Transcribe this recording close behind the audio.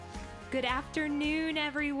Good afternoon,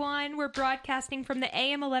 everyone. We're broadcasting from the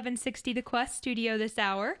AM 1160 The Quest studio this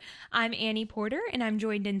hour. I'm Annie Porter, and I'm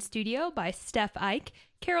joined in studio by Steph Ike,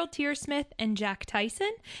 Carol Tearsmith, and Jack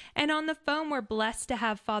Tyson. And on the phone, we're blessed to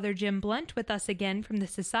have Father Jim Blunt with us again from the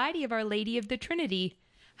Society of Our Lady of the Trinity.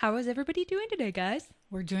 How is everybody doing today, guys?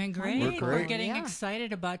 We're doing great. We're getting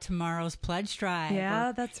excited about tomorrow's pledge drive.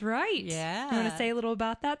 Yeah, that's right. Yeah. You want to say a little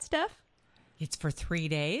about that, Steph? It's for 3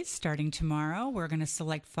 days, starting tomorrow. We're going to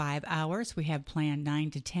select 5 hours. We have planned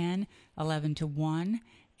 9 to 10, 11 to 1,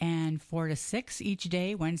 and 4 to 6 each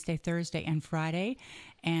day, Wednesday, Thursday, and Friday.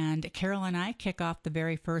 And Carol and I kick off the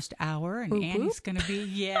very first hour, and Annie's going to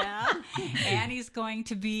be, Annie's going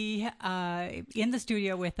to be in the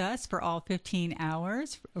studio with us for all 15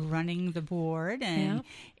 hours, running the board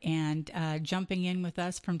and jumping in with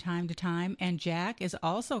us from time to time. And Jack is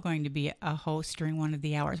also going to be a host during one of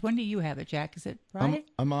the hours. When do you have it, Jack? Is it Friday?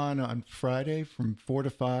 I'm on Friday from 4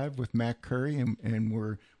 to 5 with Matt Curry,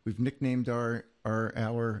 and we've nicknamed our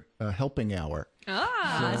hour Helping Hour.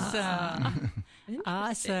 Awesome.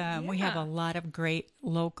 Awesome. Yeah. We have a lot of great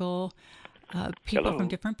local people from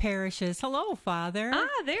different parishes. Hello, Father.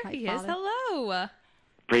 There he is. Hello.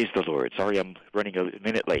 Praise the Lord. Sorry, I'm running a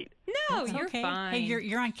minute late. No, That's you're okay. fine. Hey,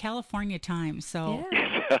 you're on California time, so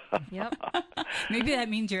Yep. Maybe that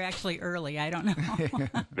means you're actually early. I don't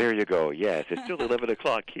know. There you go. Yes, it's still 11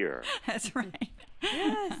 o'clock here. That's right.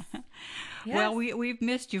 Yes. Well, we've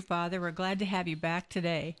missed you, Father. We're glad to have you back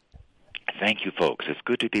today. Thank you, folks. It's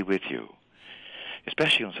good to be with you,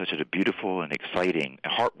 especially on such a beautiful and exciting,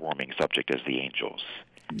 heartwarming subject as the angels.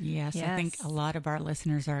 Yes, I think a lot of our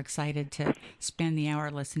listeners are excited to spend the hour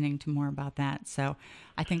listening to more about that. So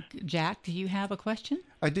I think, Jack, do you have a question?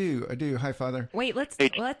 I do. Hi, Father. Wait, let's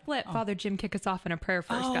let Father Jim kick us off in a prayer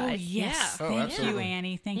first, guys. Yes. Yeah. Thank you,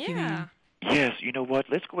 Annie. Thank you, Annie. Yes, you know what?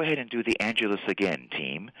 Let's go ahead and do the Angelus again,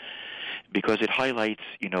 team, because it highlights,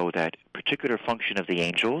 that particular function of the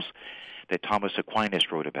angels that Thomas Aquinas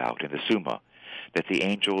wrote about in the Summa, that the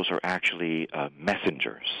angels are actually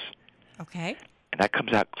messengers. Okay. And that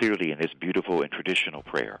comes out clearly in this beautiful and traditional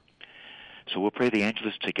prayer. So we'll pray the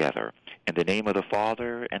Angelus together in the name of the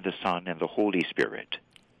Father, and the Son, and the Holy Spirit.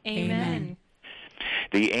 Amen.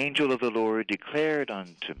 The angel of the Lord declared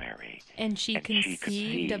unto Mary, and she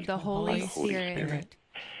conceived of the Holy Spirit.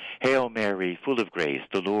 Hail Mary, full of grace,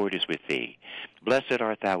 the Lord is with thee. Blessed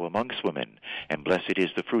art thou amongst women, and blessed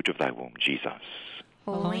is the fruit of thy womb, Jesus.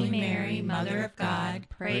 Holy Mary, Mother of God,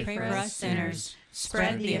 pray for us sinners.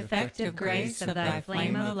 Spread the effective grace of thy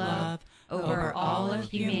flame of love over all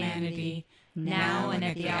of humanity, now and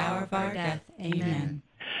at the hour of our death. Amen.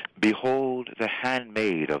 Behold the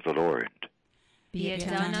handmaid of the Lord. Be it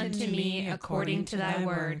done unto me according to thy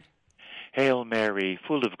word. Hail Mary,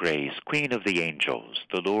 full of grace, Queen of the angels,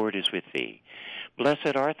 the Lord is with thee.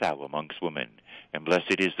 Blessed art thou amongst women, and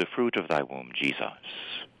blessed is the fruit of thy womb, Jesus.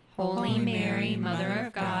 Holy Mary, Mother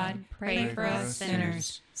of God, pray for us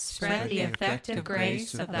sinners. Spread the effective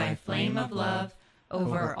grace of thy flame of love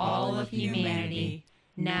over all of humanity,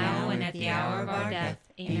 now and at the hour of our death.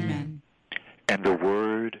 Amen. And the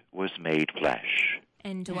Word was made flesh,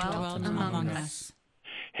 and dwelt among us.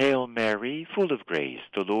 Hail Mary, full of grace,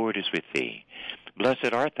 the Lord is with thee.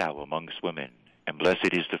 Blessed art thou amongst women, and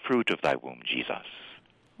blessed is the fruit of thy womb, Jesus.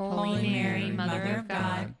 Holy Mary, Mother of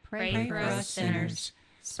God, pray for us sinners.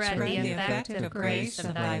 Spread the effective grace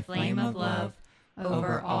of thy flame of love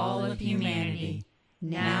over all of humanity,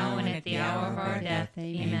 now and at the hour of our death.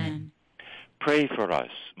 Amen. Pray for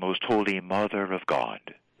us, most holy Mother of God,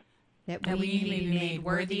 that we may be made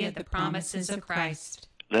worthy of the promises of Christ.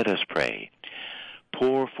 Let us pray.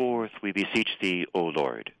 Pour forth, we beseech thee, O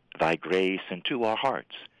Lord, thy grace into our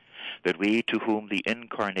hearts, that we, to whom the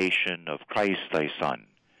incarnation of Christ thy Son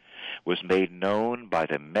was made known by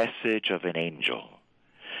the message of an angel,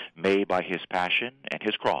 may by his passion and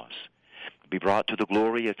his cross be brought to the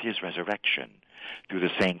glory of his resurrection through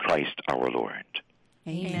the same Christ our Lord.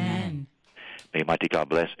 Amen. May mighty God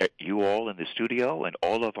bless you all in the studio and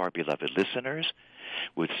all of our beloved listeners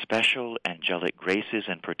with special angelic graces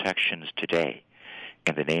and protections today.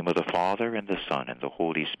 In the name of the Father, and the Son, and the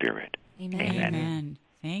Holy Spirit. Amen. Amen.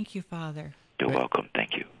 Thank you, Father. You're welcome.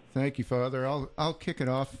 Thank you. Thank you, Father. I'll kick it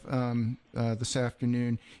off this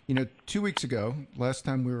afternoon. 2 weeks ago, last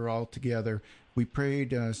time we were all together, we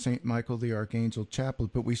prayed St. Michael the Archangel Chaplet,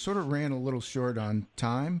 but we sort of ran a little short on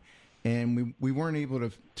time, and we weren't able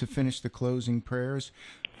to finish the closing prayers.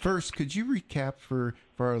 First, could you recap for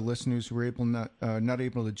our listeners who were not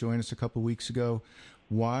able to join us a couple weeks ago,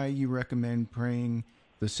 why you recommend praying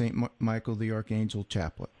the St. Michael the Archangel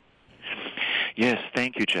Chaplet? Yes,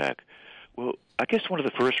 thank you, Jack. Well, I guess one of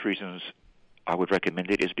the first reasons I would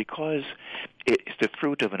recommend it is because it's the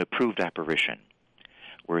fruit of an approved apparition,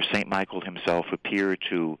 where St. Michael himself appeared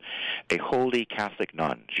to a holy Catholic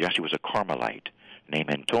nun. She actually was a Carmelite named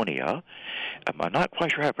Antonia. I'm not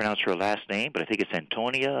quite sure how to pronounce her last name, but I think it's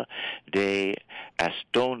Antonia de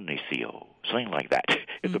Astonicio, something like that.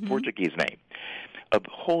 It's a Portuguese name. A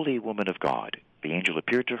holy woman of God. The angel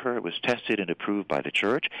appeared to her. It was tested and approved by the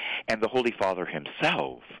Church, and the Holy Father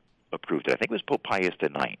himself approved it. I think it was Pope Pius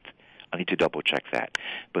IX. I need to double-check that.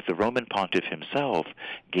 But the Roman pontiff himself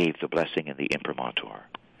gave the blessing and the imprimatur.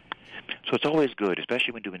 So it's always good,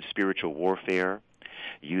 especially when doing spiritual warfare,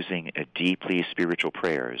 using deeply spiritual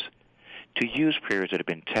prayers, to use prayers that have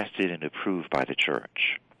been tested and approved by the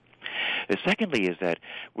Church. Secondly is that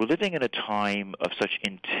we're living in a time of such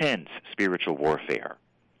intense spiritual warfare,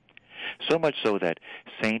 so much so that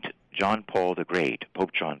St. John Paul the Great,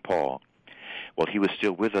 Pope John Paul, while he was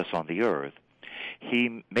still with us on the earth,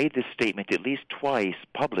 he made this statement at least twice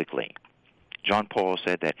publicly. John Paul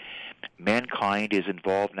said that mankind is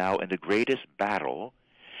involved now in the greatest battle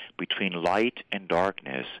between light and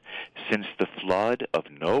darkness since the flood of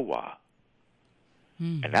Noah.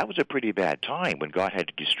 And that was a pretty bad time when God had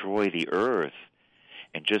to destroy the earth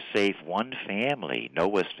and just save one family,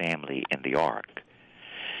 Noah's family, in the ark.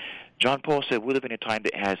 John Paul said we live in a time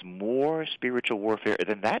that has more spiritual warfare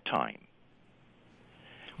than that time.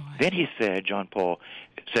 Then he said, John Paul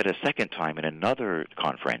said a second time in another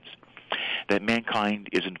conference, that mankind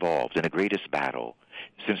is involved in the greatest battle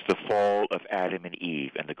since the fall of Adam and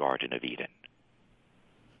Eve in the Garden of Eden.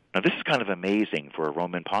 Now, this is kind of amazing for a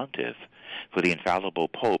Roman pontiff, for the infallible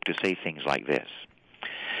pope to say things like this.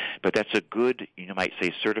 But that's a good, you might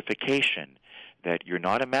say, certification that you're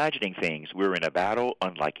not imagining things. We're in a battle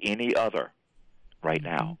unlike any other right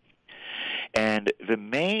now. And the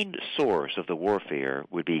main source of the warfare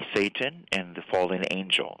would be Satan and the fallen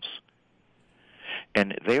angels.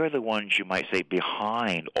 And they are the ones, you might say,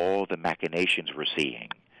 behind all the machinations we're seeing.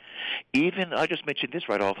 Even, I just mentioned this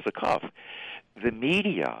right off the cuff, the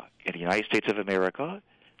media in the United States of America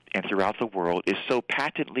and throughout the world is so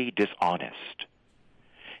patently dishonest.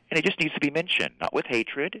 And it just needs to be mentioned, not with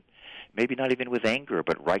hatred, maybe not even with anger,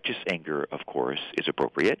 but righteous anger, of course, is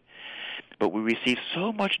appropriate. But we receive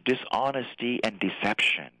so much dishonesty and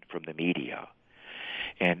deception from the media.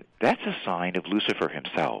 And that's a sign of Lucifer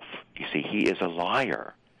himself. You see, he is a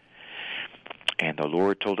liar. And the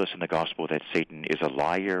Lord told us in the gospel that Satan is a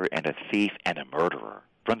liar and a thief and a murderer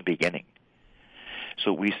from the beginning.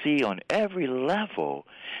 So we see on every level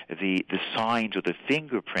the signs or the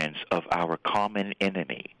fingerprints of our common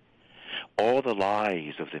enemy. All the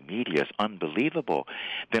lies of the media is unbelievable.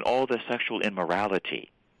 Then all the sexual immorality.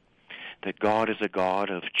 That God is a God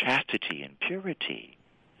of chastity and purity.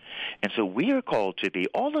 And so we are called to be,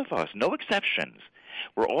 all of us, no exceptions,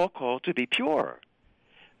 we're all called to be pure.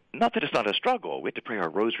 Not that it's not a struggle. We have to pray our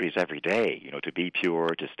rosaries every day, to be pure,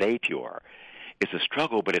 to stay pure. It's a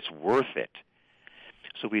struggle, but it's worth it.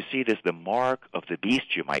 So we see this, the mark of the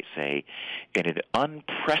beast, you might say, in an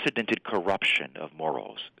unprecedented corruption of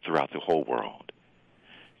morals throughout the whole world,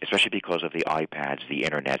 especially because of the iPads, the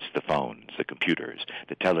internets, the phones, the computers,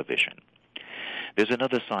 the television. There's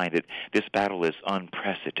another sign that this battle is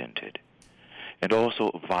unprecedented, and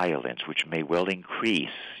also violence, which may well increase,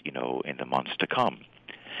 in the months to come.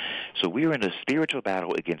 So we are in a spiritual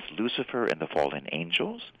battle against Lucifer and the fallen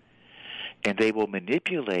angels, and they will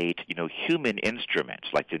manipulate, human instruments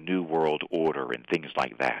like the New World Order and things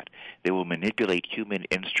like that. They will manipulate human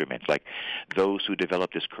instruments like those who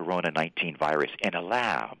developed this Corona-19 virus in a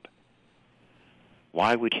lab.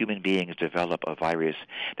 Why would human beings develop a virus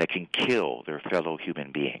that can kill their fellow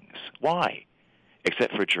human beings? Why?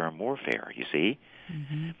 Except for germ warfare, you see?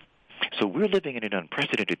 So we're living in an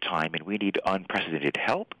unprecedented time, and we need unprecedented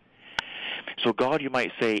help. So God, you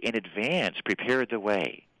might say, in advance prepared the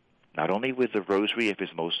way, not only with the rosary of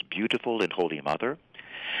his most beautiful and holy mother,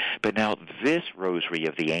 but now this rosary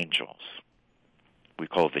of the angels. We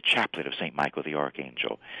call it the Chaplet of St. Michael the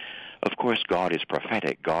Archangel. Of course, God is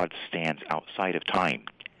prophetic. God stands outside of time.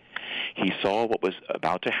 He saw what was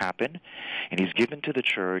about to happen, and he's given to the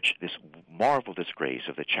Church this marvelous grace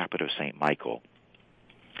of the Chaplet of St. Michael.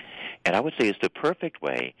 And I would say it's the perfect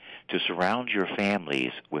way to surround your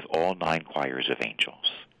families with all 9 choirs of angels.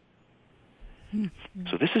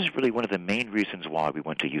 So this is really one of the main reasons why we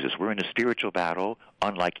want to use this. We're in a spiritual battle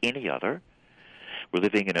unlike any other. We're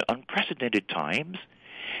living in unprecedented times,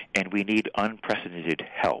 and we need unprecedented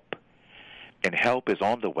help. And help is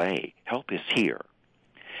on the way. Help is here.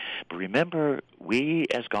 But remember, we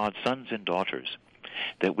as God's sons and daughters,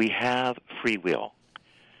 that we have free will.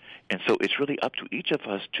 And so it's really up to each of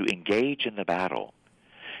us to engage in the battle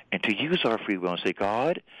and to use our free will and say,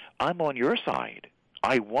 God, I'm on your side.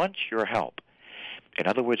 I want your help. In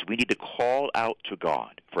other words, we need to call out to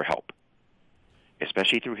God for help,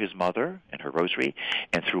 especially through his mother and her rosary,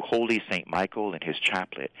 and through Holy St. Michael and his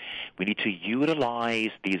chaplet. We need to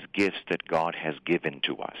utilize these gifts that God has given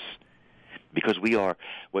to us, because we are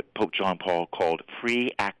what Pope John Paul called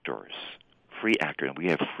free actors. Free actor, and we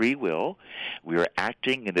have free will. We are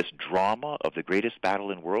acting in this drama of the greatest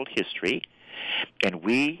battle in world history, and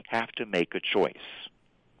we have to make a choice.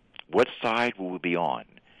 What side will we be on?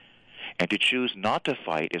 And to choose not to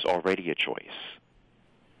fight is already a choice.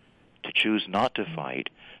 To choose not to fight,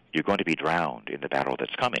 you're going to be drowned in the battle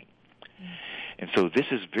that's coming. And so this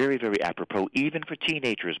is very, very apropos, even for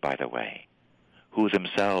teenagers, by the way, who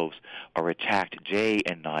themselves are attacked day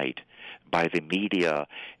and night by the media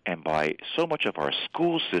and by so much of our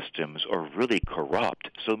school systems are really corrupt.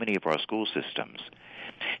 So many of our school systems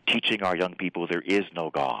teaching our young people there is no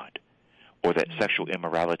God, or that sexual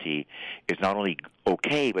immorality is not only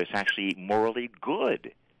okay, but it's actually morally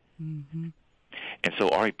good. Mm-hmm. And so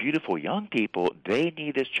our beautiful young people, they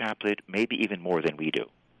need this chaplet maybe even more than we do.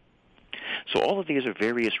 So all of these are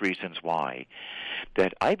various reasons why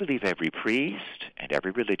that I believe every priest and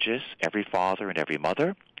every religious, every father and every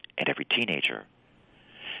mother, and every teenager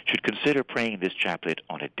should consider praying this chaplet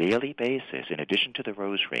on a daily basis, in addition to the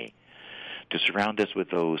rosary, to surround us with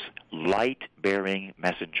those light-bearing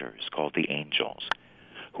messengers called the angels,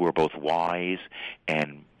 who are both wise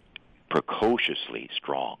and precociously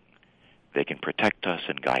strong. They can protect us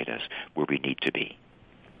and guide us where we need to be.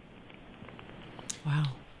 Wow.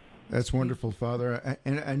 That's wonderful, Father.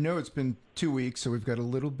 And I know it's been 2 weeks, so we've got a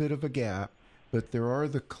little bit of a gap, but there are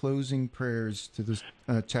the closing prayers to the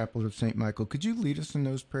Chaplet of St. Michael. Could you lead us in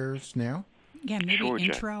those prayers now? Yeah, maybe Sure,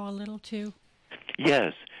 intro a little too.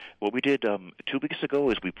 Yes. What we did 2 weeks ago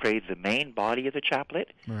is we prayed the main body of the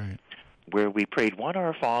chaplet, Right, where we prayed one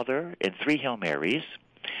Our Father and 3 Hail Marys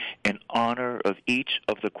in honor of each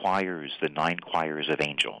of the choirs, the 9 choirs of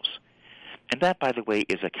angels. And that, by the way,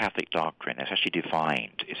 is a Catholic doctrine. It's actually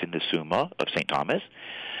defined. It's in the Summa of St. Thomas.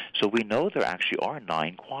 So we know there actually are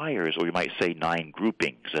 9 choirs, or you might say 9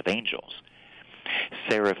 groupings of angels.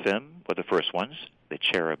 Seraphim were the first ones, the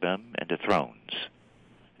cherubim and the thrones.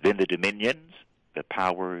 Then the dominions, the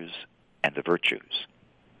powers, and the virtues.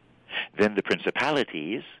 Then the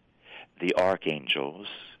principalities, the archangels,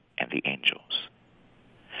 and the angels.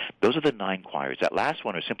 Those are the 9 choirs. That last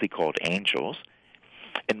one are simply called angels,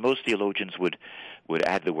 and most theologians would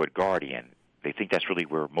add the word guardian. They think that's really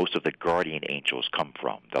where most of the guardian angels come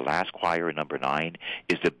from. The last choir, number 9,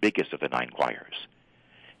 is the biggest of the 9 choirs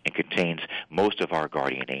and contains most of our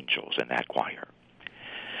guardian angels in that choir.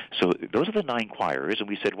 So those are the 9 choirs, and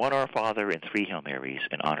we said one Our Father and 3 Hail Marys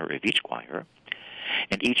in honor of each choir,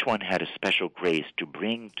 and each one had a special grace to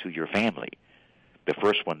bring to your family. The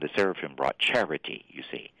first one, the seraphim, brought charity, you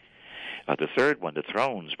see. The third one, the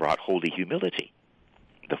thrones, brought holy humility.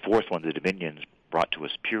 The fourth one, the dominions, brought to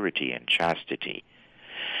us purity and chastity.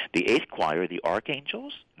 The 8th choir, the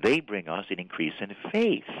archangels, they bring us an increase in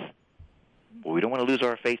faith. Well, we don't want to lose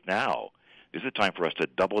our faith now. This is a time for us to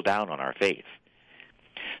double down on our faith.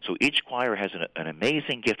 So each choir has an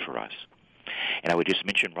amazing gift for us. And I would just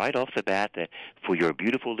mention right off the bat that for your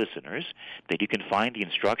beautiful listeners, that you can find the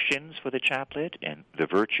instructions for the chaplet and the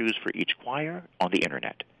virtues for each choir on the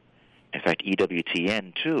Internet. In fact,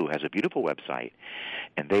 EWTN, too, has a beautiful website,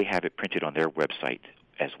 and they have it printed on their website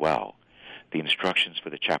as well, the instructions for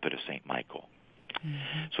the Chaplet of St. Michael.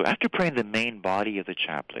 Mm-hmm. So after praying the main body of the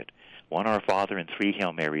chaplet, one Our Father and 3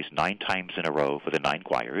 Hail Marys 9 times in a row for the 9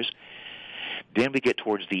 choirs, then we get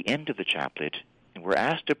towards the end of the chaplet, and we're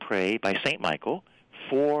asked to pray by St. Michael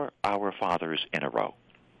 4 Our Fathers in a row.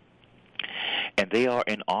 And they are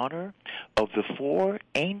in honor of the 4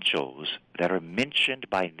 angels that are mentioned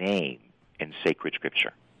by name in sacred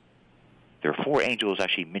Scripture. There are 4 angels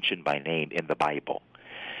actually mentioned by name in the Bible.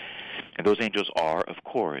 And those angels are, of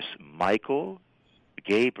course, Michael,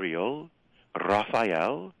 Gabriel,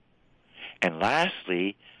 Raphael, and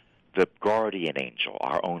lastly, the guardian angel,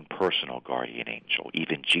 our own personal guardian angel.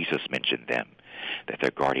 Even Jesus mentioned them, that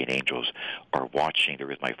their guardian angels are watching.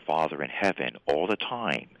 There is my Father in heaven all the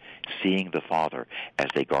time, seeing the Father as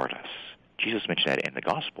they guard us. Jesus mentioned that in the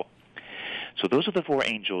Gospel. So those are the 4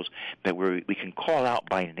 angels that we can call out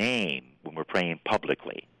by name when we're praying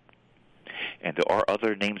publicly. And there are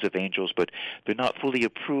other names of angels, but they're not fully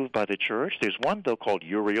approved by the Church. There's one, though, called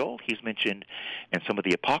Uriel. He's mentioned in some of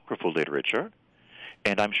the apocryphal literature.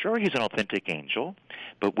 And I'm sure he's an authentic angel,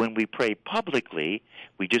 but when we pray publicly,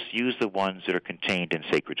 we just use the ones that are contained in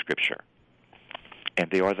sacred Scripture. And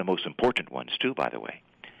they are the most important ones, too, by the way.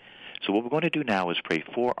 So what we're going to do now is pray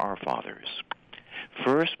for our fathers.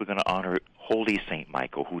 First, we're going to honor Holy St.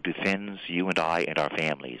 Michael, who defends you and I and our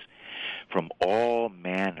families from all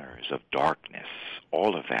manners of darkness,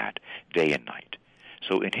 all of that, day and night.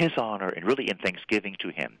 So in his honor, and really in thanksgiving to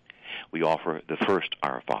him, we offer the first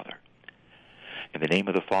Our Father. In the name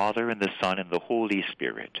of the Father, and the Son, and the Holy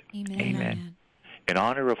Spirit. Amen. Amen. In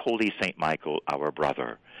honor of Holy St. Michael, our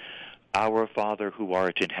brother, our Father who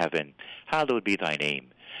art in heaven, hallowed be thy name.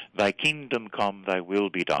 Thy kingdom come, thy will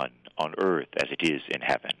be done, on earth as it is in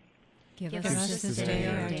heaven. Give us this day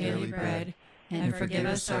our daily bread, and forgive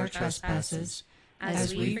us our trespasses,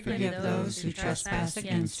 as we forgive those who trespass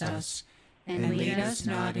against us. And lead us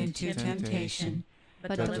not into temptation,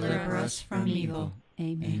 but deliver us from evil.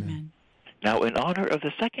 Amen. Now, in honor of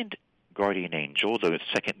the second guardian angel, the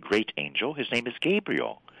second great angel, his name is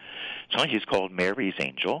Gabriel. So he's called Mary's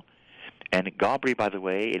angel. And Gabri, by the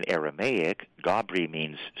way, in Aramaic, Gabri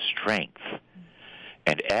means strength.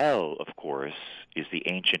 And El, of course, is the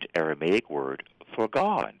ancient Aramaic word for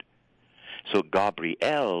God. So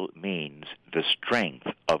Gabriel means the strength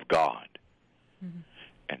of God. Mm-hmm.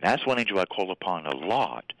 And that's one angel I call upon a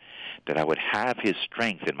lot, that I would have his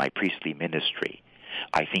strength in my priestly ministry.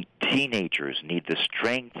 I think teenagers need the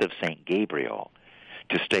strength of St. Gabriel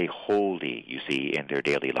to stay holy, you see, in their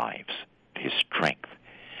daily lives, his strength.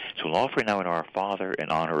 So we'll offer now in Our Father in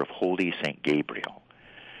honor of Holy St. Gabriel.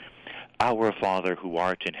 Our Father who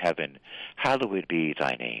art in heaven, hallowed be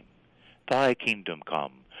thy name. Thy kingdom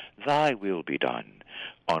come, thy will be done,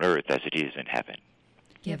 on earth as it is in heaven.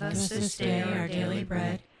 Give us this day our daily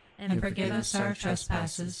bread, and forgive us our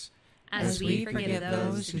trespasses, as we forgive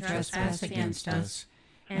those who trespass against us.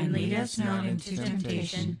 And lead us not into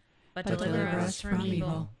temptation, but deliver us from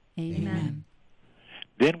evil. Amen.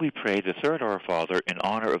 Then we pray the third Our Father in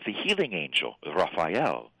honor of the healing angel,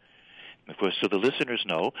 Raphael. Of course, so the listeners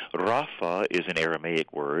know, Rapha is an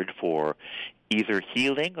Aramaic word for either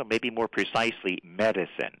healing or maybe more precisely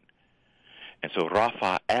medicine. And so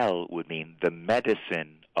Raphael would mean the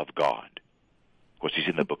medicine of God. Of course, he's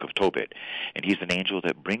in the book of Tobit, and he's an angel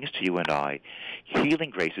that brings to you and I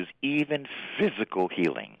healing graces, even physical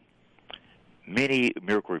healing. Many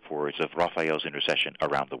miracle reports of Raphael's intercession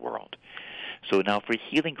around the world. So now for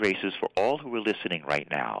healing graces for all who are listening right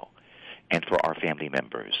now, and for our family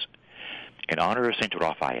members, in honor of Saint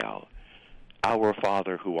Raphael, our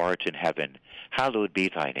Father who art in heaven, hallowed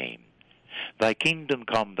be thy name. Thy kingdom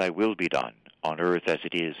come, thy will be done, on earth as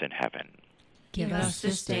it is in heaven. Give us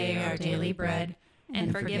this day our daily bread,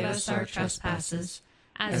 and forgive us our trespasses,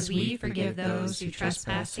 as we forgive those who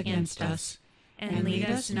trespass against us. And lead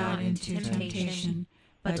us not into temptation,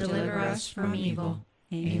 but deliver us from evil.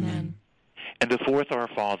 Amen. And the fourth Our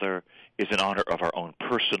Father is in honor of our own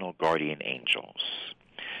personal guardian angels.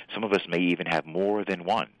 Some of us may even have more than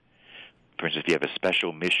one. For instance, if you have a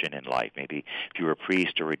special mission in life, maybe if you're a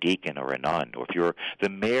priest or a deacon or a nun, or if you're the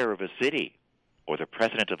mayor of a city or the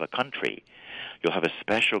president of a country, you'll have a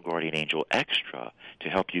special guardian angel extra to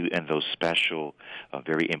help you in those special,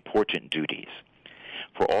 very important duties.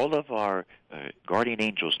 For all of our guardian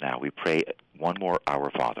angels now, we pray one more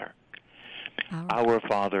Our Father. Our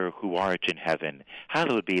Father who art in heaven,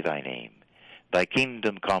 hallowed be thy name. Thy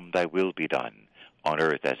kingdom come, thy will be done, on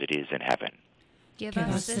earth as it is in heaven. Give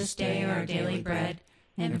us this day our daily bread,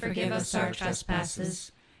 and forgive us our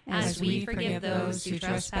trespasses, as we forgive those who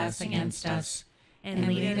trespass against us. And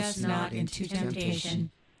lead us not into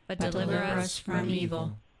temptation, but deliver us from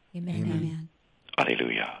evil. Amen.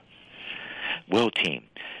 Alleluia. Well, team,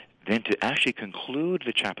 then to actually conclude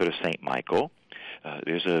the Chaplet of St. Michael,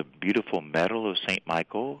 there's a beautiful medal of St.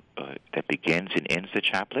 Michael that begins and ends the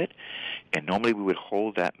chaplet. And normally we would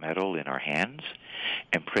hold that medal in our hands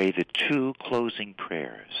and pray the two closing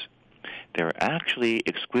prayers. They're actually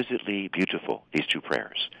exquisitely beautiful, these two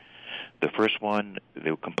prayers. The first one,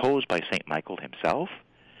 they were composed by St. Michael himself.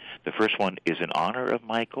 The first one is in honor of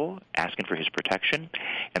Michael, asking for his protection.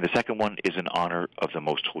 And the second one is in honor of the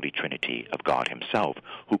Most Holy Trinity, of God himself,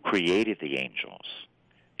 who created the angels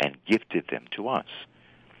and gifted them to us.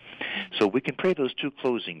 So we can pray those two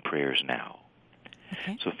closing prayers now.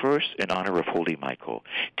 Okay. So first, in honor of Holy Michael.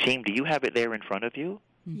 Team, do you have it there in front of you?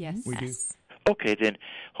 Yes. We do. Okay, then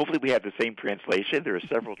hopefully we have the same translation. There are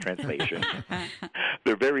several translations.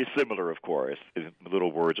 They're very similar, of course.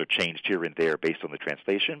 Little words are changed here and there based on the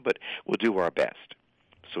translation, but we'll do our best.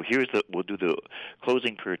 So we'll do the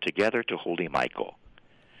closing prayer together to Holy Michael.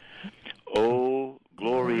 O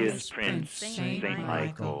glorious Prince Saint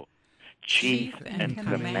Michael, chief and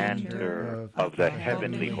commander of the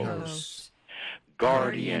heavenly host,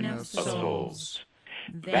 guardian of souls,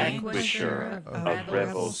 vanquisher of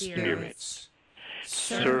rebel spirits,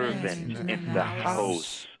 servant in the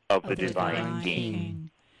house of the divine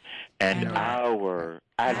King, and our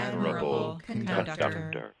admirable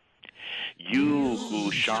conductor. You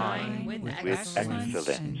who shine with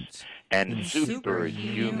excellence and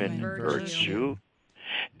superhuman virtue,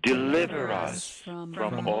 deliver us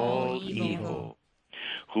from all evil,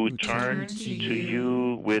 who turn to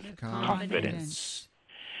you with confidence,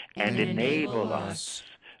 and enable us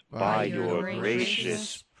by your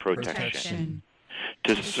gracious protection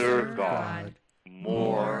to serve God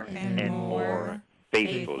more and more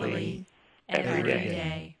faithfully every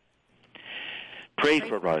day. Pray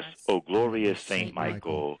for us, O glorious Saint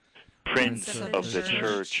Michael, Prince of the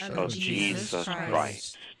Church of Jesus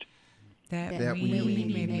Christ, that we may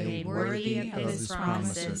be made worthy of his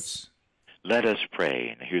promises. Let us pray.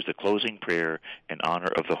 And here's the closing prayer in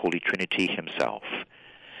honor of the Holy Trinity himself.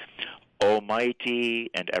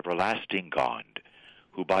 Almighty and everlasting God,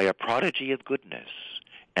 who by a prodigy of goodness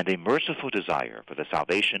and a merciful desire for the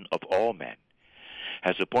salvation of all men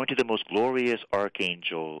has appointed the most glorious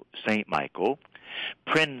Archangel, St. Michael,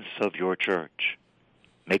 Prince of your Church.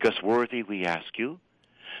 Make us worthy, we ask you,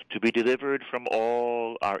 to be delivered from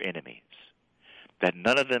all our enemies, that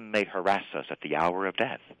none of them may harass us at the hour of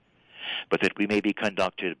death, but that we may be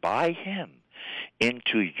conducted by him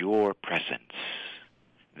into your presence.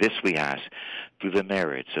 This we ask through the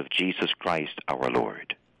merits of Jesus Christ our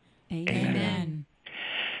Lord. Amen.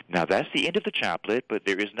 Now that's the end of the chaplet, but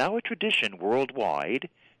there is now a tradition worldwide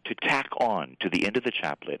to tack on to the end of the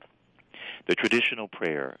chaplet the traditional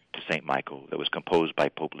prayer to St. Michael that was composed by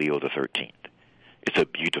Pope Leo XIII. It's a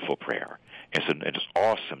beautiful prayer. It's an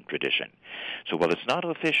awesome tradition. So while it's not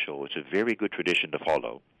official, it's a very good tradition to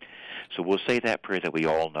follow. So we'll say that prayer that we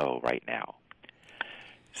all know right now.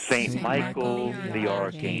 Saint Michael the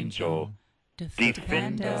Archangel,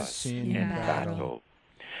 defend us in battle.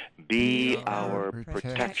 Be our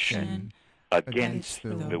protection against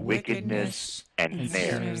the wickedness and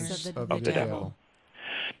snares of the devil.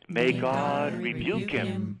 May God rebuke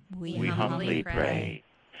him, we humbly pray.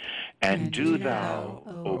 And do thou,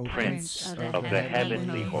 O Prince of the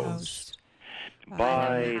heavenly host,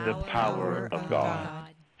 by the power of God,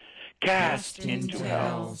 cast into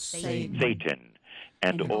hell Satan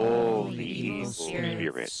and all the evil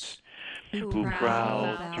spirits who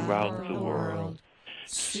prowl throughout the world,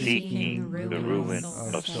 seeking the ruin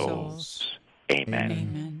of souls. Amen.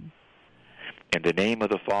 Amen. In the name of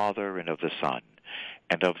the Father, and of the Son,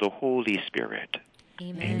 and of the Holy Spirit.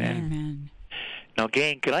 Amen. Amen. Amen. Now,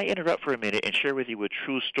 gang, can I interrupt for a minute and share with you a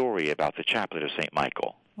true story about the Chaplet of St.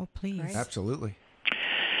 Michael? Oh, please. Absolutely.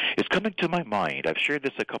 It's coming to my mind. I've shared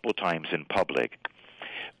this a couple times in public.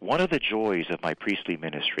 One of the joys of my priestly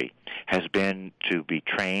ministry has been to be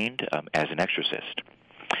trained as an exorcist.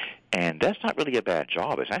 And that's not really a bad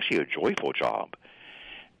job. It's actually a joyful job,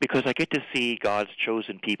 because I get to see God's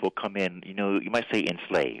chosen people come in, you might say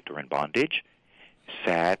enslaved or in bondage,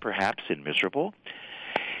 sad perhaps and miserable,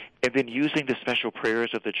 and then using the special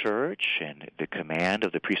prayers of the church and the command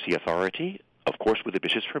of the priestly authority, of course with the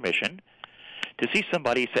bishop's permission, to see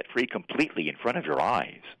somebody set free completely in front of your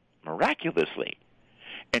eyes, miraculously,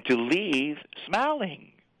 and to leave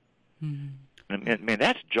smiling. Mm. I mean,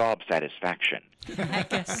 that's job satisfaction. I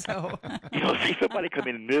guess so. See somebody come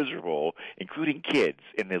in miserable, including kids,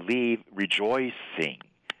 and they leave rejoicing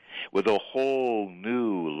with a whole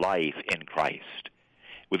new life in Christ,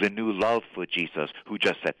 with a new love for Jesus who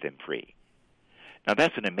just set them free. Now,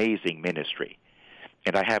 that's an amazing ministry.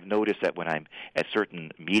 And I have noticed that when I'm at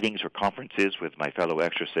certain meetings or conferences with my fellow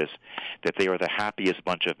exorcists, that they are the happiest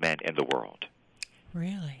bunch of men in the world.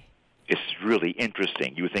 Really? It's really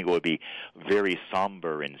interesting. You would think it would be very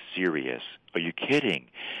somber and serious. Are you kidding?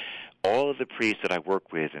 All of the priests that I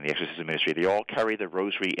work with in the exorcism ministry, they all carry the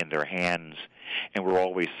rosary in their hands, and we're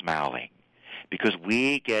always smiling, because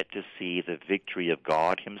we get to see the victory of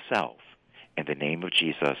God himself in the name of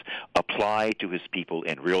Jesus applied to his people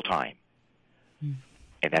in real time. Mm.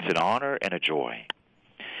 And that's an honor and a joy.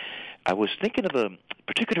 I was thinking of a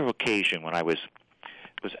particular occasion when I was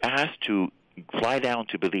asked to fly down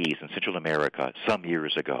to Belize in Central America some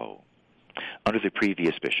years ago under the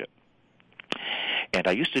previous bishop. And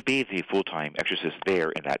I used to be the full-time exorcist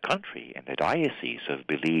there in that country, in the diocese of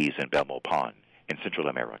Belize and Belmopan in Central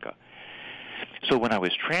America. So when I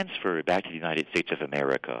was transferred back to the United States of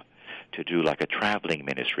America to do like a traveling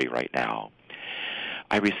ministry right now,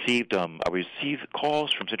 I received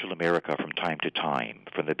calls from Central America from time to time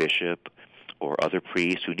from the bishop or other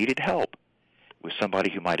priests who needed help with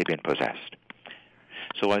somebody who might have been possessed.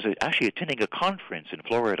 So I was actually attending a conference in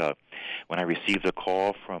Florida when I received a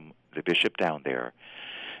call from the bishop down there,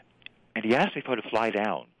 and he asked me if I would fly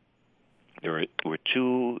down there were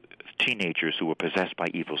two teenagers who were possessed by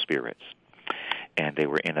evil spirits. And they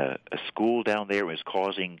were in a school down there. It was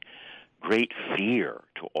causing great fear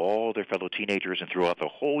to all their fellow teenagers and throughout the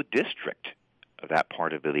whole district of that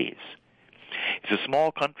part of Belize. It's a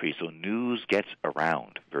small country, so news gets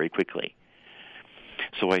around very quickly.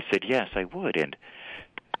 So I said, yes, I would. And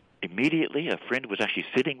immediately, a friend was actually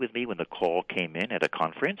sitting with me when the call came in at a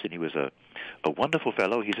conference, and he was a wonderful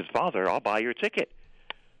fellow. He said, Father, I'll buy your ticket.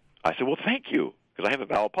 I said, well, thank you, because I have a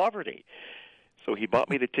vow of poverty. So he bought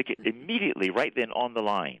me the ticket immediately, right then on the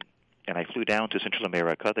line, and I flew down to Central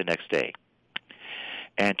America the next day.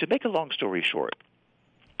 And to make a long story short,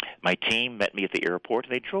 my team met me at the airport,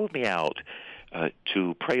 and they drove me out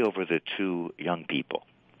to pray over the two young people.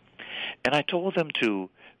 And I told them to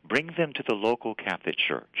bring them to the local Catholic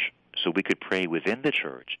church so we could pray within the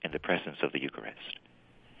church in the presence of the Eucharist.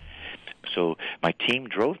 So my team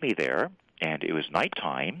drove me there, and it was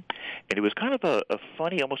nighttime, and it was kind of a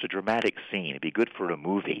funny, almost a dramatic scene. It'd be good for a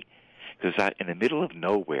movie, because in the middle of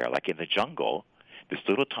nowhere, like in the jungle, this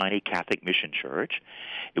little tiny Catholic mission church,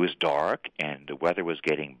 it was dark, and the weather was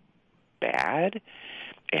getting bad,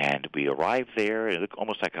 and we arrived there, and it looked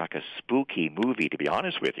almost like a spooky movie, to be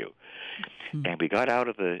honest with you. Mm-hmm. And we got out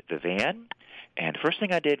of the van, and first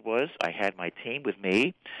thing I did was I had my team with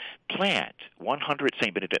me plant 100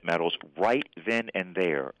 St. Benedict medals right then and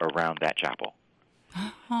there around that chapel.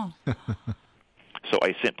 So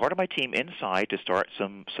I sent part of my team inside to start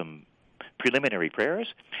some preliminary prayers,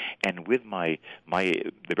 and with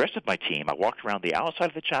the rest of my team, I walked around the outside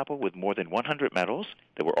of the chapel with more than 100 medals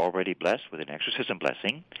that were already blessed with an exorcism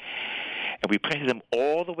blessing, and we planted them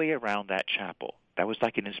all the way around that chapel. That was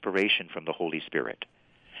like an inspiration from the Holy Spirit.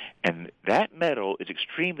 And that medal is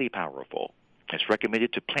extremely powerful. It's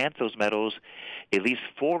recommended to plant those medals, at least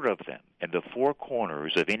 4 of them, in the 4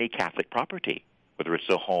 corners of any Catholic property, whether it's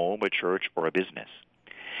a home, a church, or a business.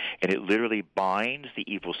 And it literally binds the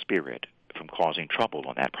evil spirit from causing trouble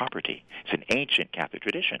on that property. It's an ancient Catholic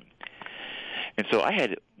tradition. And so I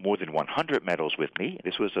had more than 100 medals with me.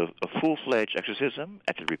 This was a full-fledged exorcism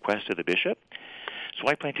at the request of the bishop. So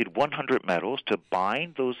I planted 100 medals to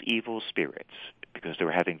bind those evil spirits because they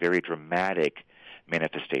were having very dramatic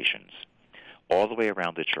manifestations all the way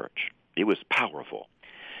around the church. It was powerful.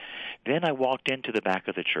 Then I walked into the back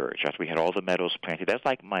of the church after we had all the medals planted. That's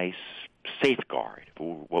like my safeguard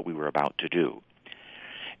for what we were about to do.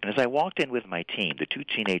 And as I walked in with my team, the 2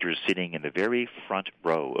 teenagers sitting in the very front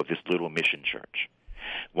row of this little mission church,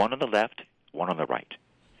 one on the left, one on the right,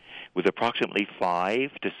 with approximately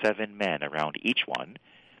 5 to 7 men around each one,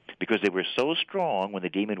 because they were so strong when the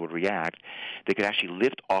demon would react, they could actually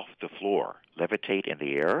lift off the floor, levitate in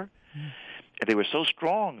the air. And they were so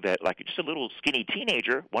strong that, like just a little skinny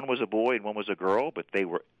teenager, one was a boy and one was a girl, but they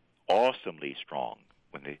were awesomely strong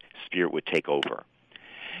when the spirit would take over.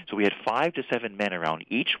 So we had 5 to 7 men around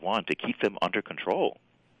each one to keep them under control.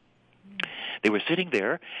 They were sitting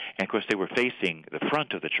there, and of course they were facing the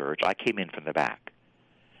front of the church. I came in from the back.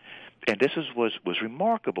 And this was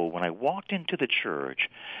remarkable. When I walked into the church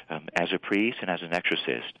as a priest and as an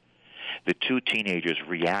exorcist, the 2 teenagers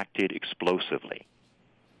reacted explosively.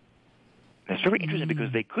 And it's very interesting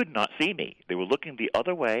because they could not see me. They were looking the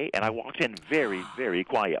other way, and I walked in very, very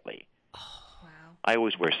quietly. Wow. I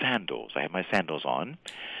always wear sandals. I have my sandals on.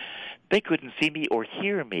 They couldn't see me or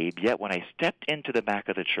hear me, yet when I stepped into the back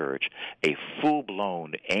of the church, a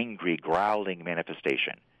full-blown, angry, growling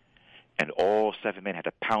manifestation. And all 7 men had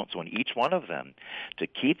to pounce on each one of them to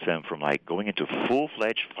keep them from like going into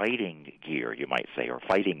full-fledged fighting gear, you might say, or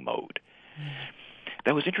fighting mode.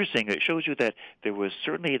 That was interesting. It shows you that there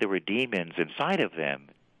were demons inside of them.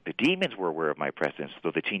 The demons were aware of my presence,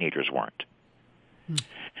 though the teenagers weren't.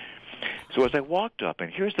 So as I walked up,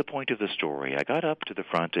 and here's the point of the story, I got up to the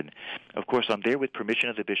front, and of course I'm there with permission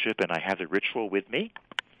of the bishop, and I have the ritual with me.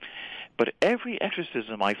 But every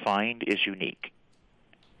exorcism I find is unique.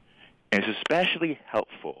 And it's especially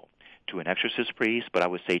helpful to an exorcist priest, but I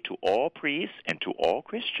would say to all priests and to all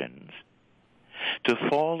Christians, to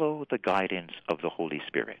follow the guidance of the Holy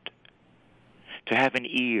Spirit, to have an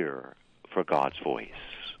ear for God's voice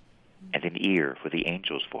and an ear for the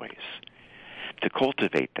angel's voice, to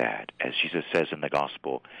cultivate that, as Jesus says in the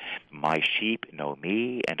Gospel, my sheep know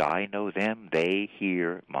me and I know them, they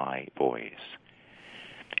hear my voice.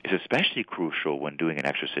 It's especially crucial when doing an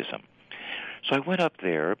exorcism. So I went up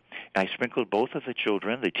there, and I sprinkled both of the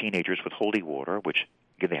children, the teenagers, with holy water, which,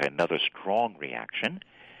 again, they had another strong reaction.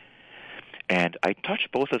 And I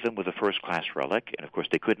touched both of them with a first-class relic, and, of course,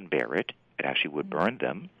 they couldn't bear it. It actually would burn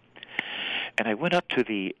them. And I went up to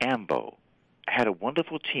the ambo. I had a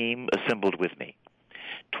wonderful team assembled with me,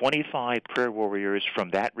 25 prayer warriors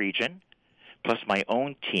from that region, plus my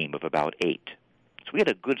own team of about 8. So we had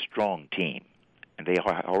a good, strong team. And they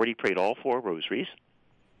already prayed all 4 rosaries.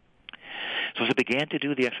 So as I began to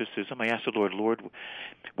do the exorcism, I asked the Lord, Lord,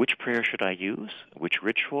 which prayer should I use? Which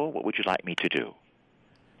ritual? What would you like me to do?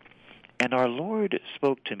 And our Lord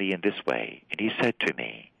spoke to me in this way, and he said to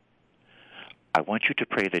me, I want you to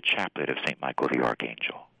pray the Chaplet of St. Michael the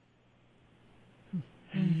Archangel.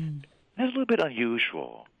 Mm-hmm. That's a little bit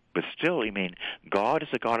unusual, but still, God is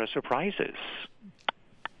a God of surprises.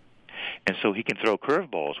 And so he can throw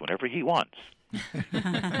curveballs whenever he wants.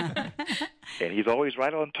 And he's always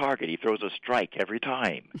right on target. He throws a strike every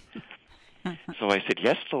time. So I said,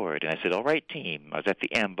 yes, Lord. And I said, all right, team. I was at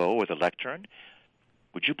the ambo or the lectern.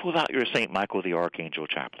 Would you pull out your St. Michael the Archangel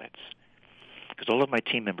chaplets? Because all of my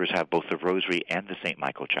team members have both the Rosary and the St.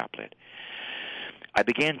 Michael chaplet. I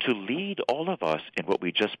began to lead all of us in what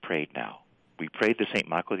we just prayed now. We prayed the St.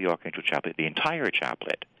 Michael the Archangel chaplet, the entire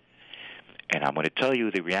chaplet. And I'm going to tell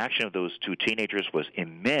you the reaction of those 2 teenagers was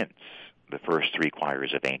immense, the first 3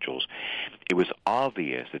 choirs of angels. It was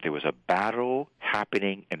obvious that there was a battle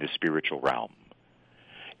happening in the spiritual realm.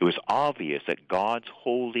 It was obvious that God's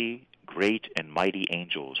holy, great, and mighty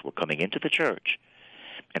angels were coming into the church,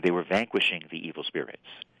 and they were vanquishing the evil spirits.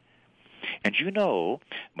 And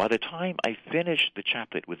by the time I finished the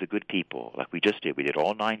chaplet with the good people, like we just did, we did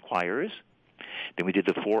all 9 choirs, then we did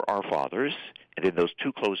the 4 Our Fathers, and then those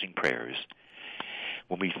 2 closing prayers.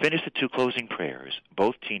 When we finished the 2 closing prayers,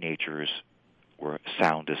 both teenagers were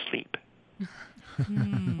sound asleep.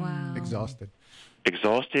 Wow.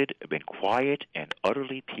 Exhausted, been quiet, and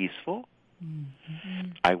utterly peaceful. Mm-hmm.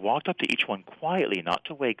 I walked up to each one quietly, not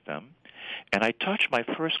to wake them, and I touched my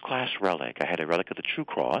first-class relic. I had a relic of the True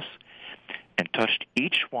Cross, and touched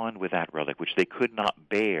each one with that relic, which they could not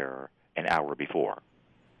bear an hour before.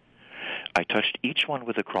 I touched each one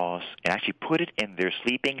with the cross and actually put it in their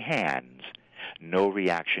sleeping hands. No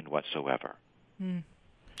reaction whatsoever. Mm.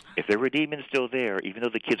 If there were demons still there, even though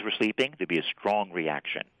the kids were sleeping, there'd be a strong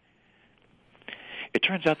reaction. It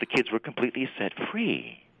turns out the kids were completely set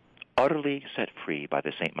free, utterly set free by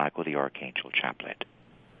the St. Michael the Archangel chaplet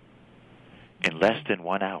in less than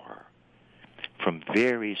 1 hour. From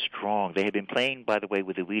very strong, they had been playing, by the way,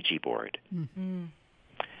 with the Ouija board. Mm-hmm.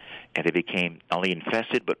 And they became not only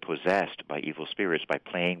infested but possessed by evil spirits by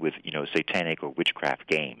playing with, satanic or witchcraft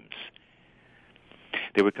games.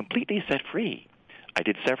 They were completely set free. I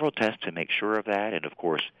did several tests to make sure of that, and of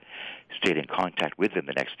course stayed in contact with them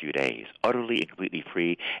the next few days, utterly and completely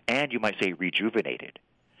free, and you might say rejuvenated,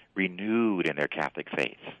 renewed in their Catholic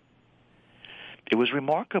faith. It was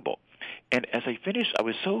remarkable. And as I finished, I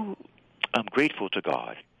was so grateful to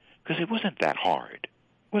God, because it wasn't that hard.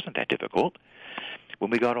 It wasn't that difficult. When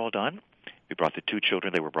we got all done, we brought the 2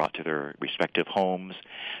 children. They were brought to their respective homes.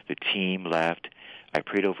 The team left. I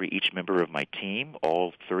prayed over each member of my team,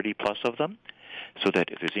 all 30-plus of them, so that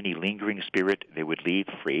if there's any lingering spirit, they would leave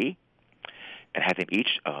free, and had them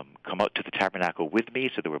each come out to the tabernacle with me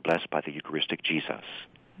so they were blessed by the Eucharistic Jesus.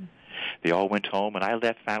 They all went home, and I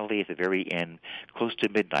left finally at the very end, close to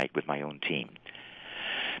midnight, with my own team.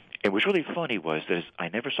 And what's really funny was that I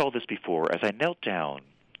never saw this before. As I knelt down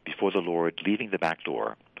before the Lord, leaving the back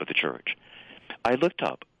door of the church, I looked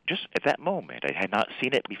up. Just at that moment, I had not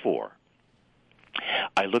seen it before.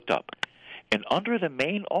 I looked up, and under the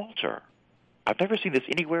main altar, I've never seen this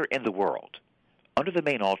anywhere in the world, under the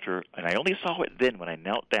main altar, and I only saw it then when I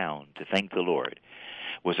knelt down to thank the Lord,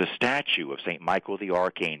 was a statue of St. Michael the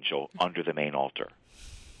Archangel under the main altar.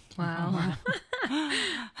 Wow.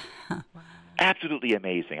 Absolutely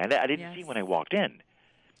amazing. I didn't see when I walked in,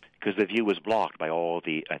 because the view was blocked by all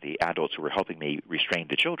the adults who were helping me restrain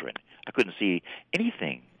the children. I couldn't see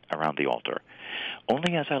anything around the altar,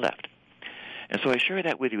 only as I left. And so I share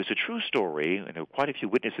that with you. It's a true story, and there are quite a few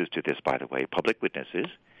witnesses to this, by the way, public witnesses,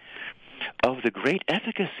 of the great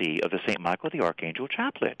efficacy of the St. Michael the Archangel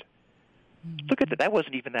chaplet. Mm-hmm. Look at that. That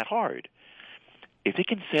wasn't even that hard. If it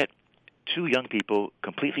can set 2 young people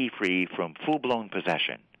completely free from full-blown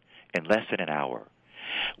possession in less than an hour,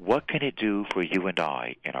 what can it do for you and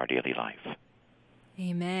I in our daily life?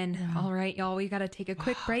 Amen. Yeah. All right, y'all, we got to take a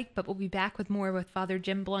quick break, but we'll be back with more with Father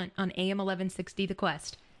Jim Blunt on AM 1160 The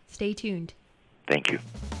Quest. Stay tuned. Thank you.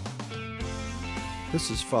 This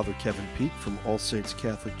is Father Kevin Peak from All Saints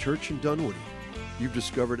Catholic Church in Dunwoody. You've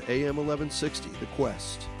discovered AM 1160 The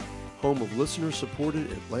Quest, home of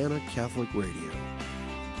listener-supported Atlanta Catholic Radio.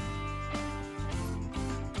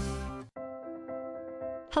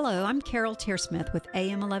 Hello, I'm Carol Tearsmith with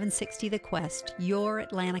AM 1160 The Quest, your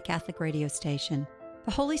Atlanta Catholic radio station.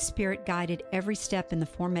 The Holy Spirit guided every step in the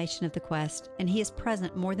formation of the Quest, and He is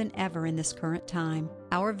present more than ever in this current time.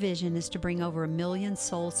 Our vision is to bring over 1 million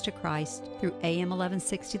souls to Christ through AM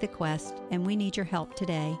 1160 The Quest, and we need your help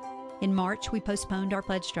today. In March, we postponed our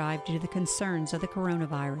pledge drive due to the concerns of the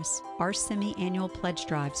coronavirus. Our semi-annual pledge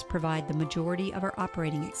drives provide the majority of our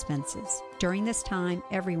operating expenses. During this time,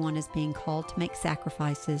 everyone is being called to make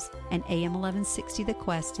sacrifices, and AM 1160 The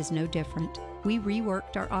Quest is no different. We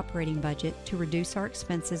reworked our operating budget to reduce our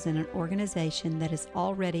expenses in an organization that is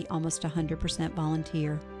already almost 100%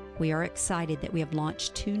 volunteer. We are excited that we have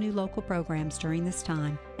launched 2 new local programs during this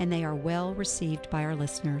time, and they are well received by our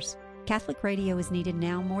listeners. Catholic radio is needed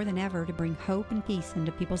now more than ever to bring hope and peace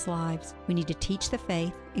into people's lives. We need to teach the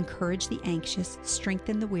faith, encourage the anxious,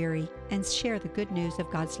 strengthen the weary, and share the good news of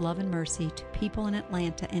God's love and mercy to people in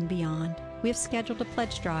Atlanta and beyond. We have scheduled a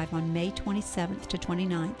pledge drive on May 27th to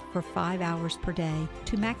 29th for 5 hours per day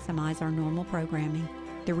to maximize our normal programming.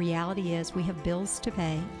 The reality is we have bills to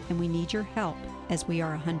pay, and we need your help as we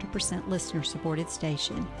are a 100% listener-supported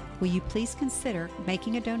station. Will you please consider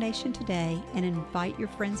making a donation today and invite your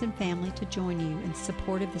friends and family to join you in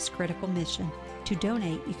support of this critical mission? To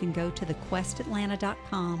donate, you can go to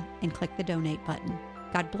thequestatlanta.com and click the donate button.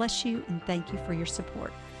 God bless you, and thank you for your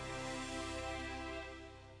support.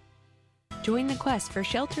 Join the quest for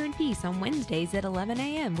Shelter and Peace on Wednesdays at 11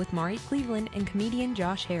 a.m. with Mari Cleveland and comedian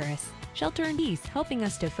Josh Harris. Shelter and Peace, helping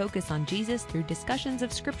us to focus on Jesus through discussions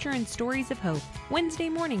of Scripture and stories of hope. Wednesday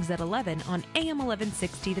mornings at 11 on AM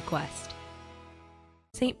 1160 The Quest.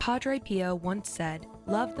 St. Padre Pio once said,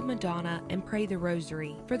 "Love the Madonna and pray the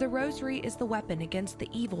Rosary, for the Rosary is the weapon against the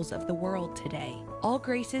evils of the world today. All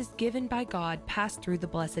graces given by God pass through the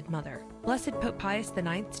Blessed Mother." Blessed Pope Pius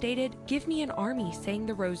IX stated, "Give me an army saying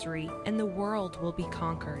the Rosary, and the world will be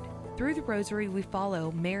conquered." Through the Rosary, we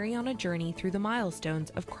follow Mary on a journey through the milestones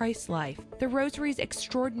of Christ's life. The Rosary's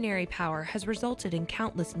extraordinary power has resulted in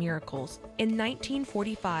countless miracles. In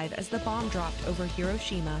 1945, as the bomb dropped over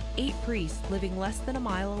Hiroshima, 8 priests living less than a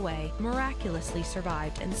mile away miraculously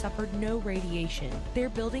survived and suffered no radiation. Their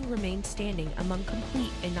building remained standing among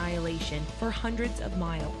complete annihilation for hundreds of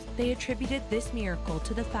miles. They attributed this miracle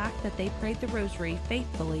to the fact that they prayed the Rosary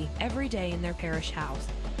faithfully every day in their parish house.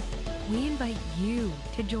 We invite you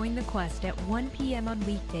to join the quest at 1 p.m. on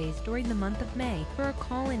weekdays during the month of May for a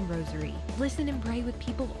call-in rosary. Listen and pray with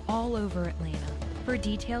people all over Atlanta. For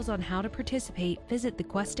details on how to participate, visit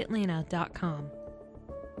thequestatlanta.com.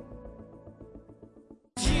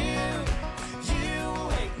 You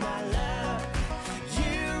wake my love,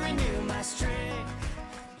 you renew my strength,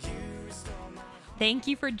 you restore my heart. Thank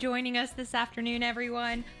you for joining us this afternoon,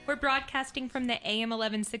 everyone. We're broadcasting from the AM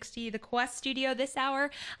 1160 The Quest studio this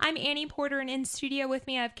hour. I'm Annie Porter, and in studio with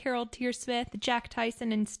me I have Carol Tearsmith, Jack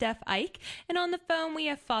Tyson, and Steph Ike. And on the phone we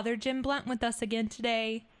have Father Jim Blunt with us again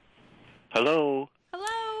today. Hello.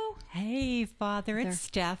 Hello. Hey, Father, it's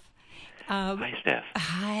Steph. Hi, Steph.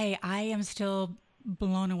 Hi, I am still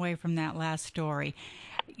blown away from that last story.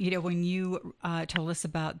 You know, when you told us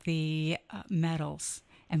about the medals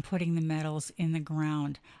and putting the medals in the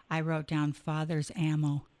ground, I wrote down Father's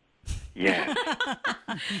ammo. Yeah.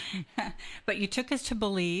 But you took us to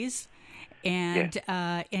Belize, and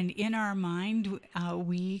in our mind,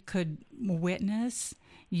 we could witness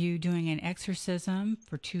you doing an exorcism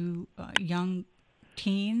for 2 young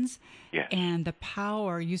teens, Yes. and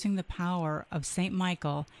using the power of St.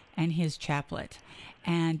 Michael and his chaplet.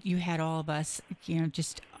 And you had all of us,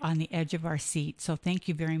 just on the edge of our seat. So thank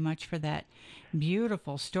you very much for that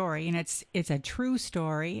beautiful story. And it's a true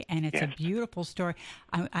story, and it's a beautiful story.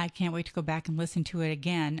 I can't wait to go back and listen to it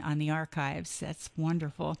again on the archives. That's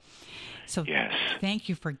wonderful. So thank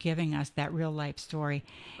you for giving us that real life story.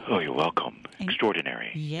 Oh, you're welcome.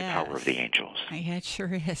 Extraordinary. Yes. The power of the angels. Yeah, it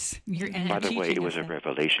sure is. By the way, it was a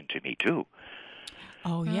revelation to me, too.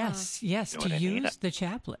 Oh, yes, You know to what I mean? use the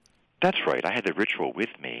chaplet. That's right. I had the ritual with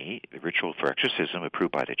me, the ritual for exorcism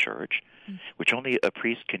approved by the church, which only a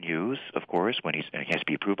priest can use, of course, and he has to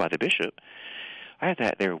be approved by the bishop. I had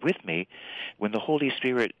that there with me when the Holy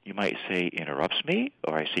Spirit, you might say, interrupts me,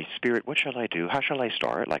 or I say, Spirit, what shall I do? How shall I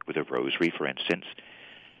start? Like with a rosary, for instance.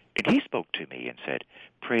 And he spoke to me and said,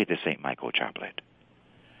 pray the St. Michael chaplet.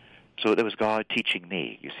 So that was God teaching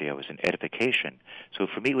me. You see, I was in edification. So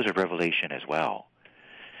for me, it was a revelation as well.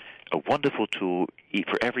 A wonderful tool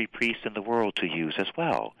for every priest in the world to use as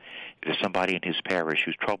well. If there's somebody in his parish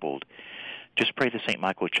who's troubled, just pray the St.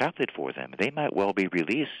 Michael chaplet for them. They might well be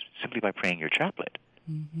released simply by praying your chaplet.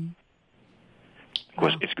 Mm-hmm. Of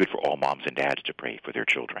course, it's good for all moms and dads to pray for their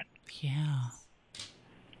children.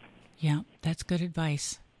 Yeah, that's good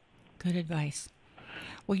advice. Good advice.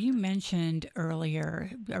 Well, you mentioned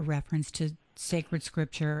earlier a reference to sacred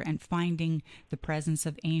scripture and finding the presence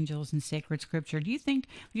of angels in sacred scripture. Do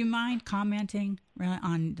you mind commenting really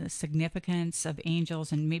on the significance of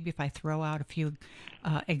angels? And maybe if I throw out a few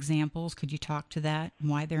examples, could you talk to that and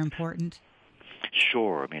why they're important?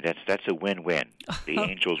 Sure. I mean, that's a win-win. The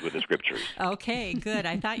angels with the scriptures. Okay, good.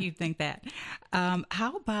 I thought you'd think that.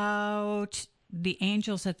 How about the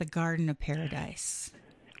angels at the Garden of Paradise?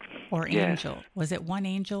 Or Yes. angel? Was it one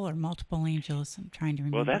angel or multiple angels? I'm trying to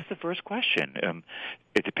remember. Well, that's the first question.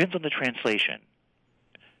 It depends on the translation.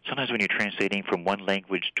 Sometimes when you're translating from one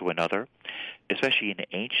language to another, especially in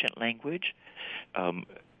ancient language,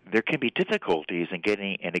 there can be difficulties in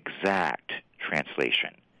getting an exact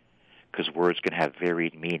translation because words can have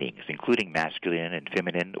varied meanings, including masculine and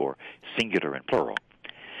feminine or singular and plural.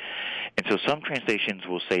 And so some translations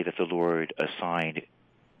will say that the Lord assigned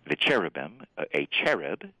the cherubim, a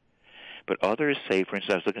cherub, but others say, for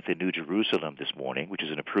instance, I was looking at the New Jerusalem this morning, which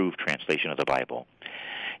is an approved translation of the Bible,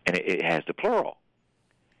 and it has the plural.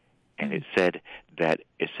 And it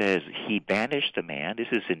says, he banished the man. This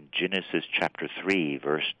is in Genesis chapter 3,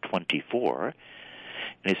 verse 24.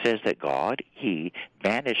 And it says that God, he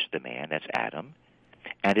banished the man, that's Adam,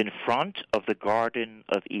 and in front of the Garden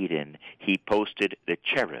of Eden, he posted the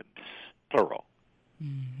cherubs, plural,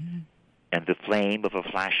 and the flame of a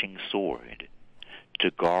flashing sword to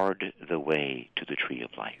guard the way to the tree of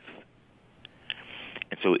life.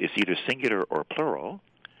 And so it's either singular or plural.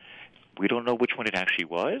 We don't know which one it actually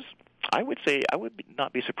was. I would say I would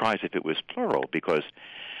not be surprised if it was plural because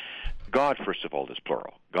God, first of all, is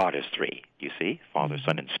plural. God is three, you see, Father,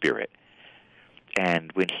 Son, and Spirit.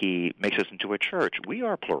 And when he makes us into a church, we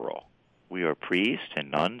are plural. We are priests and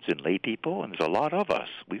nuns and lay people, and there's a lot of us.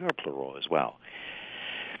 We are plural as well.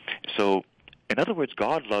 So, in other words,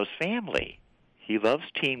 God loves family. He loves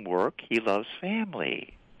teamwork. He loves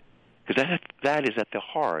family. Because that is at the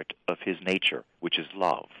heart of his nature, which is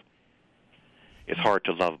love. It's hard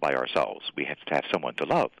to love by ourselves. We have to have someone to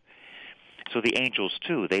love. So the angels,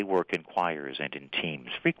 too, they work in choirs and in teams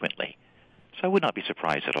frequently. So I would not be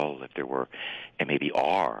surprised at all if there were, and maybe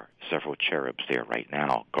are, several cherubs there right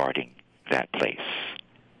now guarding that place.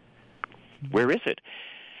 Where is it?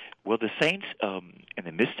 Well, the saints and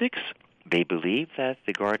the mystics, they believe that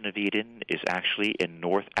the Garden of Eden is actually in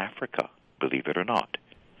North Africa, believe it or not,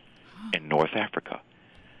 in North Africa.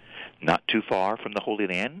 Not too far from the Holy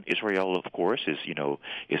Land. Israel, of course, is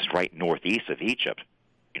right northeast of Egypt.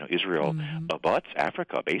 Israel abuts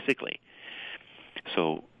Africa, basically.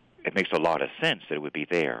 So it makes a lot of sense that it would be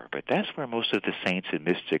there. But that's where most of the saints and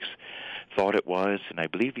mystics thought it was, and I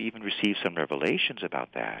believe we even received some revelations about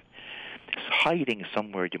that. It's hiding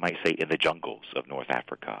somewhere, you might say, in the jungles of North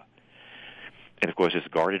Africa. And, of course, it's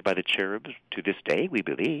guarded by the cherubs to this day, we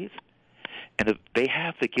believe. And they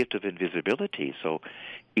have the gift of invisibility, so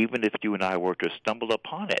even if you and I were to stumble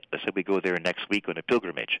upon it, let's say we go there next week on a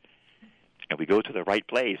pilgrimage, and we go to the right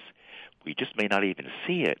place, we just may not even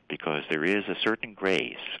see it because there is a certain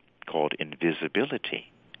grace called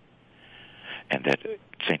invisibility. And that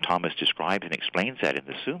St. Thomas describes and explains that in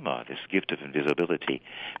the Summa, this gift of invisibility,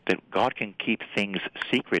 that God can keep things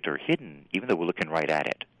secret or hidden even though we're looking right at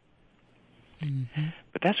it.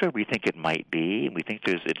 But that's where we think it might be, and we think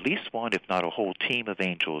there's at least one, if not a whole team of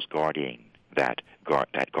angels guarding that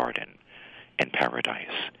garden in paradise.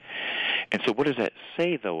 And so what does that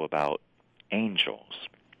say, though, about angels?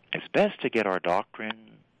 It's best to get our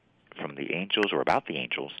doctrine from the angels, or about the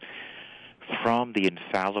angels, from the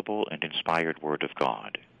infallible and inspired Word of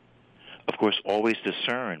God. Of course, always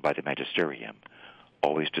discerned by the magisterium,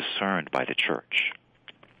 always discerned by the Church.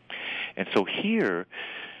 And so here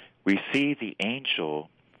we see the angel,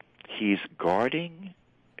 he's guarding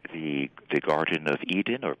the Garden of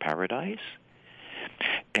Eden or paradise.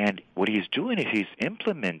 And what he's doing is he's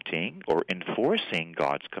implementing or enforcing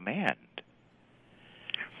God's command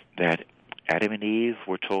that Adam and Eve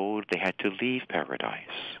were told they had to leave paradise.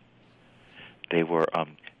 They were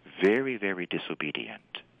very, very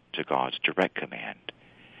disobedient to God's direct command.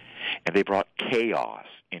 And they brought chaos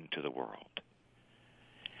into the world.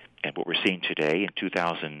 And what we're seeing today in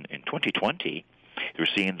 2020, we're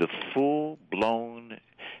seeing the full-blown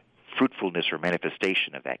fruitfulness or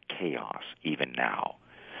manifestation of that chaos, even now,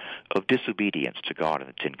 of disobedience to God and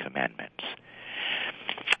the Ten Commandments.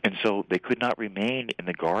 And so they could not remain in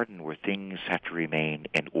the garden where things have to remain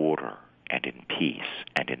in order and in peace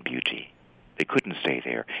and in beauty. They couldn't stay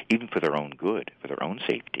there, even for their own good, for their own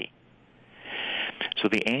safety. So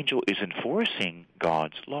the angel is enforcing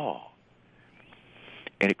God's law.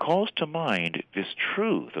 And it calls to mind this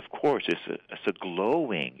truth, of course, it's a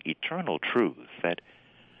glowing, eternal truth, that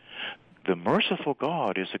the merciful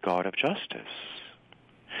God is a God of justice.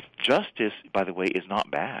 Justice, by the way, is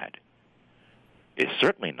not bad. It's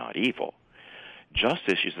certainly not evil.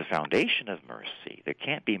 Justice is the foundation of mercy. There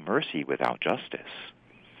can't be mercy without justice.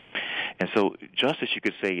 And so justice, you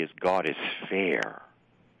could say, is God is fair.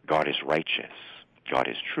 God is righteous. God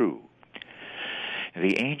is true.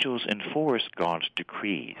 The angels enforce God's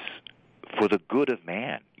decrees for the good of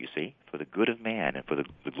man, you see, for the good of man and for the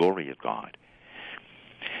glory of God.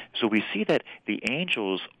 So we see that the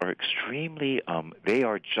angels are extremely, they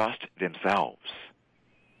are just themselves.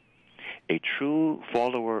 A true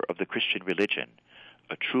follower of the Christian religion,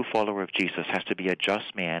 a true follower of Jesus, has to be a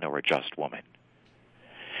just man or a just woman.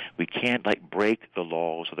 We can't break the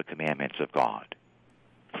laws or the commandments of God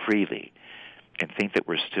freely and think that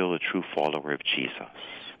we're still a true follower of Jesus.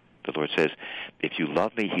 The Lord says, if you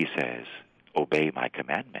love me, he says, obey my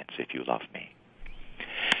commandments if you love me.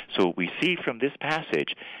 So we see from this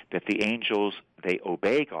passage that the angels, they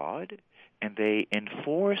obey God and they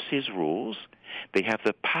enforce his rules. They have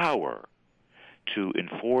the power to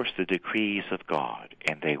enforce the decrees of God,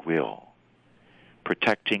 and they will,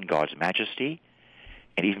 protecting God's majesty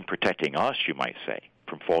and even protecting us, you might say,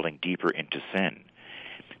 from falling deeper into sin,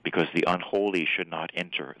 because the unholy should not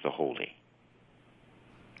enter the holy.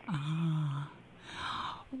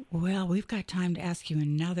 Well, we've got time to ask you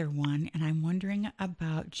another one, and I'm wondering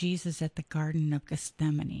about Jesus at the Garden of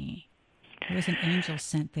Gethsemane. There was an angel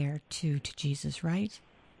sent there, too, to Jesus, right?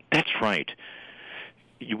 That's right.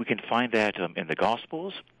 We can find that in the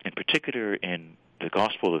Gospels, in particular in the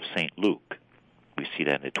Gospel of St. Luke. We see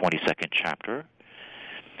that in the 22nd chapter.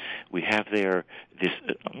 We have there this,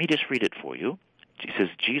 let me just read it for you. It says,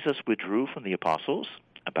 Jesus withdrew from the apostles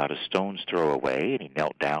about a stone's throw away, and he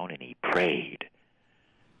knelt down and he prayed.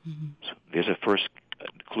 Mm-hmm. So there's a first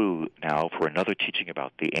clue now for another teaching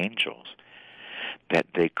about the angels, that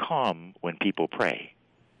they come when people pray.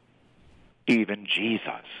 Even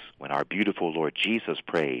Jesus, when our beautiful Lord Jesus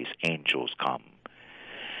prays, angels come.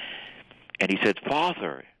 And he said,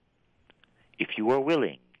 Father, if you are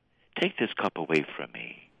willing, take this cup away from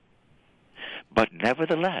me. But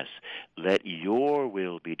nevertheless, let your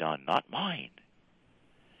will be done, not mine.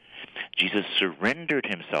 Jesus surrendered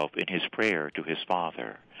himself in his prayer to his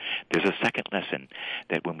Father. There's a second lesson,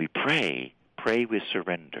 that when we pray, pray with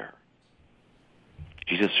surrender.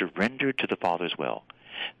 Jesus surrendered to the Father's will.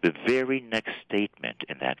 The very next statement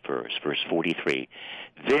in that verse, verse 43,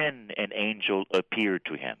 then an angel appeared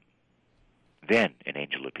to him. Then an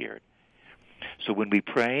angel appeared. So when we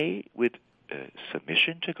pray with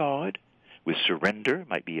submission to God, with surrender,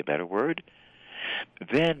 might be a better word,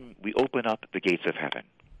 then we open up the gates of heaven.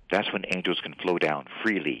 That's when angels can flow down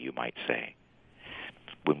freely, you might say,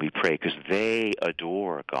 when we pray, because they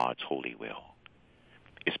adore God's holy will.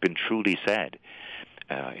 It's been truly said,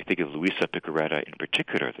 I think of Luisa Picaretta in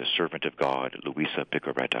particular, the servant of God, Luisa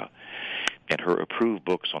Picaretta, and her approved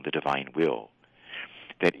books on the divine will,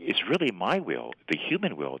 that it's really my will, the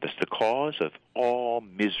human will, that's the cause of all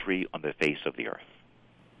misery on the face of the earth.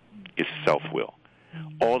 It's self-will.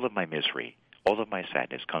 All of my misery, all of my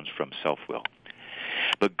sadness comes from self-will.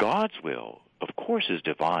 But God's will, of course, is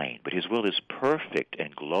divine, but his will is perfect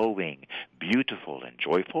and glowing, beautiful and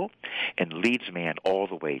joyful, and leads man all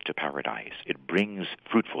the way to paradise. It brings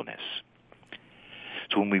fruitfulness.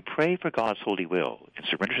 So when we pray for God's holy will and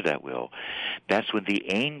surrender to that will, that's when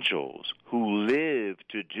the angels who live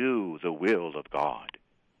to do the will of God,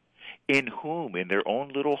 in whom, in their own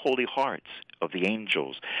little holy hearts of the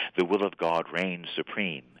angels, the will of God reigns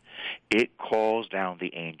supreme, it calls down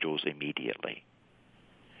the angels immediately.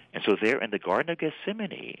 And so there in the Garden of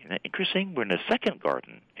Gethsemane, and interesting, we're in a second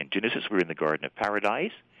garden. In Genesis, we're in the Garden of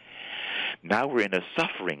Paradise. Now we're in a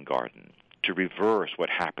suffering garden to reverse what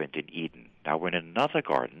happened in Eden. Now we're in another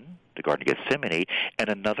garden, the Garden of Gethsemane, and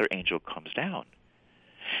another angel comes down.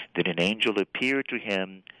 Then an angel appeared to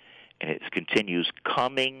him, and it continues,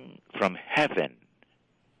 coming from heaven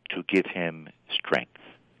to give him strength.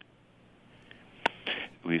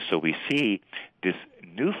 So we see this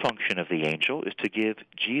new function of the angel is to give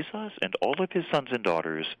Jesus and all of his sons and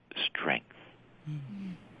daughters strength. Mm-hmm.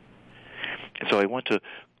 And so I want to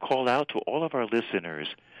call out to all of our listeners,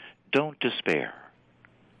 don't despair.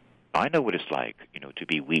 I know what it's like, to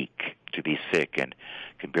be weak, to be sick, and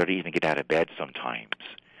can barely even get out of bed sometimes,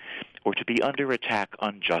 or to be under attack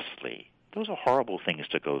unjustly. Those are horrible things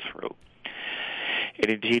to go through. And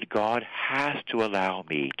indeed, God has to allow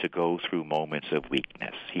me to go through moments of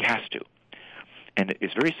weakness. He has to. And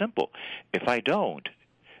it's very simple. If I don't,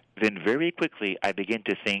 then very quickly I begin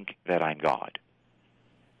to think that I'm God.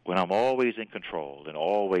 When I'm always in control and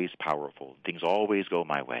always powerful, things always go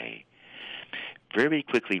my way, very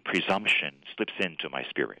quickly presumption slips into my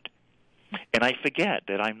spirit. And I forget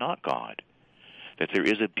that I'm not God, that there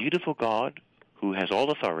is a beautiful God who has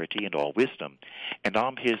all authority and all wisdom, and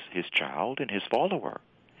I'm his child and his follower.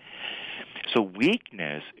 So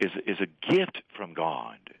weakness is a gift from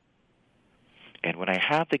God. And when I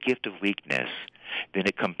have the gift of weakness, then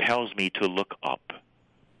it compels me to look up.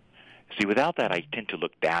 See, without that, I tend to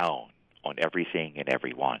look down on everything and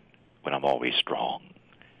everyone when I'm always strong.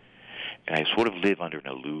 And I sort of live under an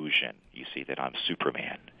illusion, you see, that I'm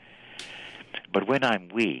Superman. But when I'm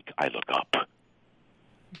weak, I look up.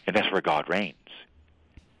 And that's where God reigns.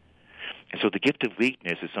 And so the gift of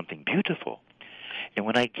weakness is something beautiful. And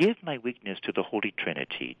when I give my weakness to the Holy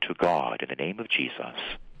Trinity, to God, in the name of Jesus,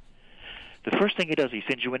 the first thing he does, he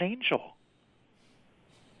sends you an angel.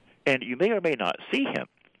 And you may or may not see him.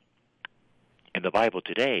 And the Bible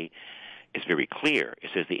today is very clear.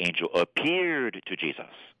 It says the angel appeared to Jesus.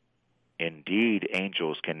 Indeed,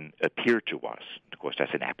 angels can appear to us. Of course,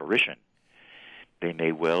 that's an apparition. They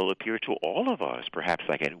may well appear to all of us, perhaps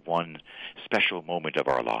like at one special moment of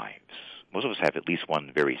our lives. Most of us have at least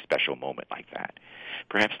one very special moment like that.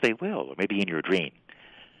 Perhaps they will, or maybe in your dream.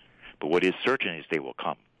 But what is certain is they will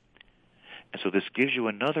come. And so this gives you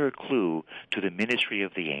another clue to the ministry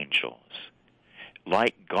of the angels.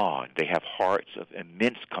 Like God, they have hearts of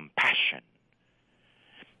immense compassion.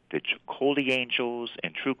 The holy angels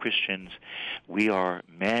and true Christians, we are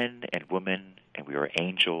men and women, and we are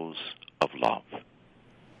angels of love.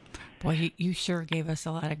 Boy, you sure gave us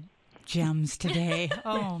a lot of gems today.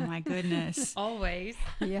 Oh, my goodness. Always.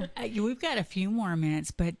 Yeah. We've got a few more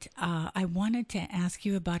minutes, but I wanted to ask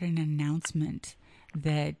you about an announcement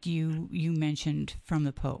that you mentioned from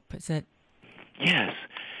the Pope. Is that? Yes.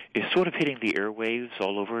 It's sort of hitting the airwaves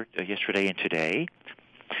all over yesterday and today.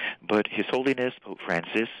 But His Holiness, Pope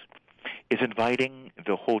Francis, is inviting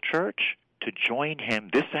the whole church to join him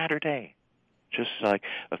this Saturday, just like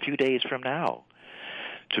a few days from now,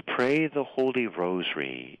 to pray the Holy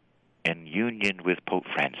Rosary in union with Pope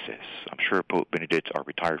Francis. I'm sure Pope Benedict, our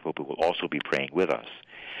retired Pope, will also be praying with us.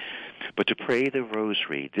 But to pray the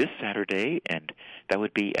Rosary this Saturday, and that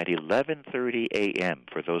would be at 11:30 a.m.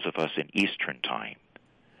 for those of us in Eastern Time.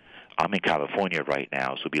 I'm in California right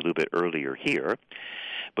now, so it'll be a little bit earlier here.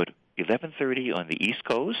 But 11:30 on the East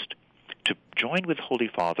Coast, to join with Holy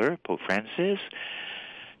Father, Pope Francis,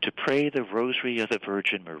 to pray the Rosary of the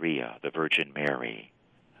Virgin Maria, the Virgin Mary,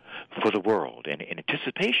 for the world. And in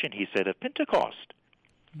anticipation, he said, of Pentecost.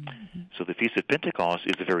 Mm-hmm. So the Feast of Pentecost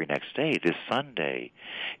is the very next day. This Sunday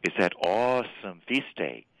is that awesome feast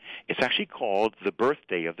day. It's actually called the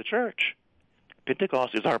birthday of the church.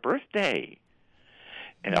 Pentecost is our birthday.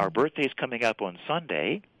 And our birthday is coming up on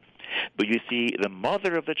Sunday. But you see, the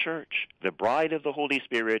mother of the church, the bride of the Holy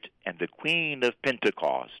Spirit, and the queen of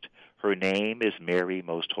Pentecost, her name is Mary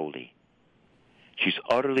Most Holy. She's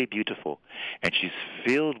utterly beautiful, and she's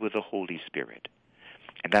filled with the Holy Spirit.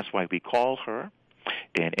 And that's why we call her,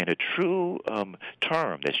 in a true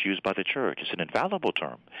term that's used by the church, it's an infallible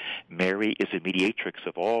term, Mary is a mediatrix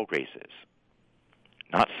of all graces.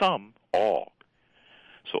 Not some, all.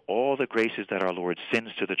 So all the graces that our Lord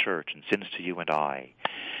sends to the church and sends to you and I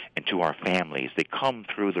and to our families, they come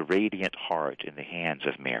through the radiant heart in the hands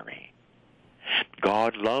of Mary.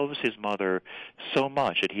 God loves his mother so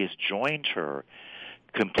much that he has joined her,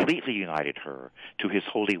 completely united her to his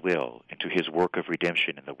holy will and to his work of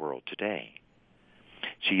redemption in the world today.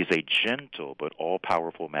 She is a gentle but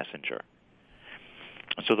all-powerful messenger.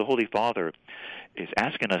 So the Holy Father is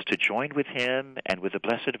asking us to join with him and with the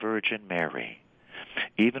Blessed Virgin Mary.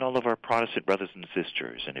 Even all of our Protestant brothers and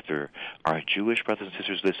sisters, and if there are Jewish brothers and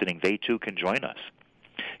sisters listening, they too can join us,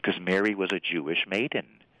 because Mary was a Jewish maiden.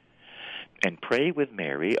 And pray with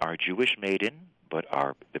Mary, our Jewish maiden, but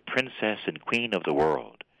the princess and queen of the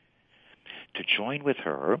world, to join with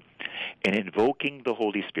her in invoking the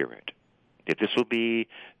Holy Spirit, that this will be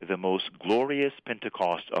the most glorious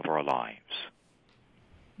Pentecost of our lives.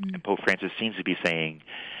 And Pope Francis seems to be saying,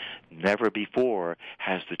 never before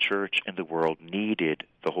has the church and the world needed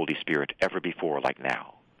the Holy Spirit ever before like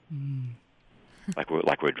now.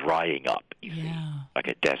 Like we're drying up, you see, like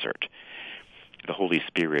a desert. The Holy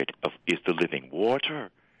Spirit is the living water.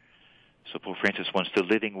 So Pope Francis wants the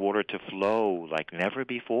living water to flow like never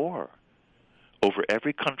before over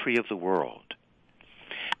every country of the world,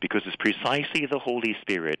 because it's precisely the Holy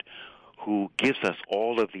Spirit who gives us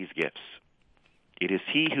all of these gifts. It is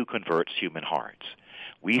he who converts human hearts.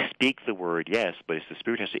 We speak the word, yes, but it's the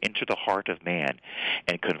Spirit has to enter the heart of man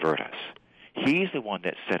and convert us. He's the one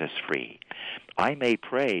that set us free. I may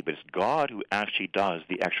pray, but it's God who actually does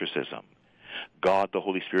the exorcism. God, the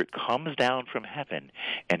Holy Spirit, comes down from heaven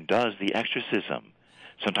and does the exorcism,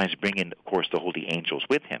 sometimes bringing, of course, the holy angels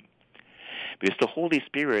with him. Because the Holy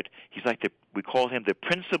Spirit, he's like we call him the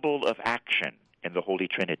principle of action in the Holy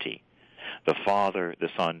Trinity. The Father, the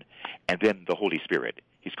Son, and then the Holy Spirit.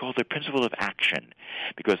 He's called the principle of action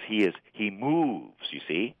because he moves, you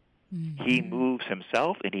see. Mm-hmm. He moves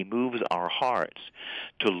himself and he moves our hearts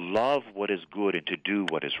to love what is good and to do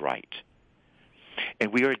what is right.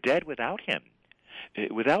 And we are dead without him.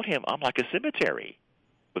 Without him, I'm like a cemetery.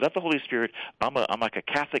 Without the Holy Spirit, I'm like a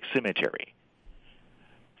Catholic cemetery,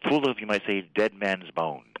 full of, you might say, dead man's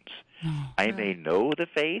bones. Oh, I may know the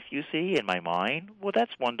faith, you see, in my mind. Well,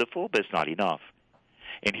 that's wonderful, but it's not enough.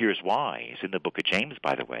 And here's why. It's in the book of James,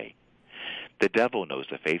 by the way. The devil knows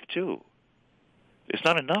the faith, too. It's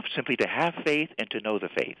not enough simply to have faith and to know the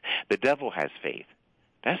faith. The devil has faith.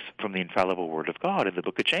 That's from the infallible Word of God in the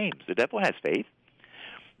book of James. The devil has faith.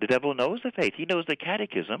 The devil knows the faith. He knows the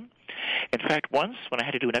catechism. In fact, once when I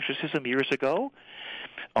had to do an exorcism years ago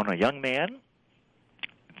on a young man,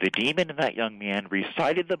 the demon in that young man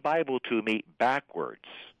recited the Bible to me backwards.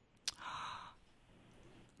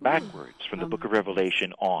 Backwards from the book of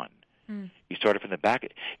Revelation on. He started from the back.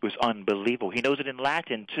 It was unbelievable. He knows it in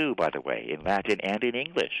Latin, too, by the way, in Latin and in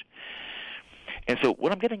English. And so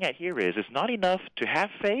what I'm getting at here is it's not enough to have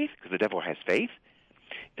faith, because the devil has faith.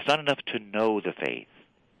 It's not enough to know the faith,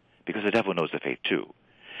 because the devil knows the faith, too.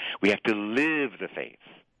 We have to live the faith.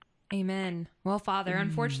 Amen. Well, Father,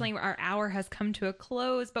 unfortunately, our hour has come to a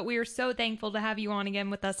close, but we are so thankful to have you on again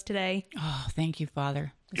with us today. Oh, thank you,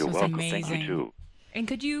 Father. This You're was welcome. amazing. Thank you, too. And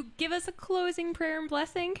could you give us a closing prayer and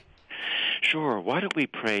blessing? Sure. Why don't we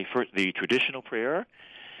pray for the traditional prayer,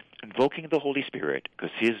 invoking the Holy Spirit, because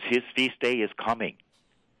his feast day is coming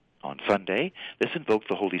on Sunday. Let's invoke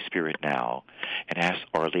the Holy Spirit now and ask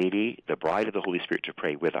Our Lady, the bride of the Holy Spirit, to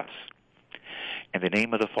pray with us. In the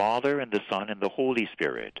name of the Father, and the Son, and the Holy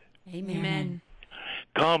Spirit. Amen.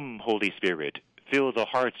 Come, Holy Spirit, fill the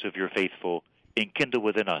hearts of your faithful, enkindle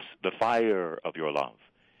within us the fire of your love.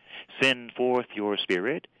 Send forth your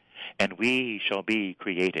Spirit, and we shall be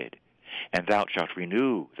created, and thou shalt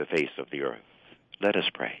renew the face of the earth. Let us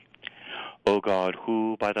pray. O God,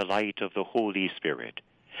 who by the light of the Holy Spirit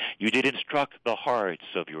you did instruct the hearts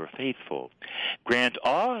of your faithful, grant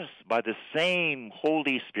us by the same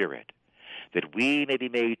Holy Spirit that we may be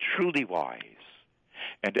made truly wise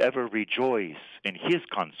and ever rejoice in his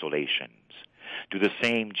consolations. To the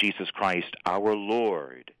same Jesus Christ our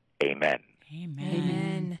Lord. Amen. Amen.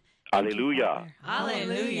 Amen. Hallelujah.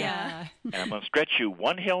 Hallelujah. And I'm going to stretch you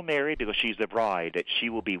one Hail Mary because she's the bride, that she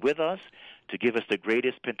will be with us to give us the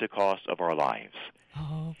greatest Pentecost of our lives.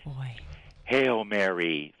 Oh, boy. Hail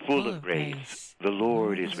Mary, full of grace, the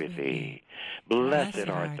Lord is with thee. Blessed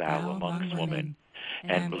art thou amongst women,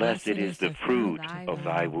 and blessed is the fruit of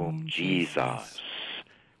thy womb, Jesus.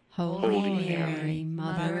 Holy Mary,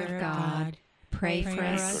 Mother of God, pray for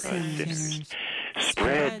us sinners.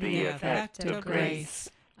 Spread the effect of grace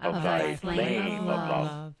of thy flame of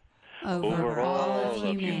love over all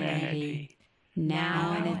of humanity,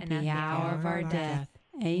 now and at the hour of our death.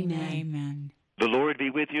 Amen. Amen. The Lord be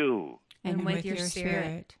with you. And with your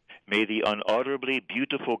spirit. May the unutterably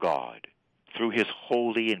beautiful God, through his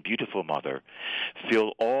holy and beautiful mother,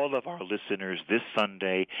 fill all of our listeners this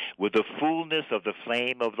Sunday with the fullness of the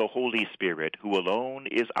flame of the Holy Spirit, who alone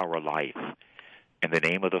is our life. In the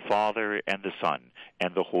name of the Father, and the Son,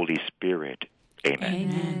 and the Holy Spirit. Amen.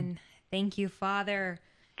 Amen. Thank you, Father.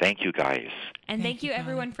 Thank you, guys. And thank you, Father.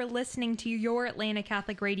 everyone, for listening to your Atlanta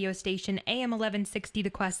Catholic radio station, AM 1160 The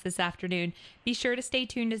Quest, this afternoon. Be sure to stay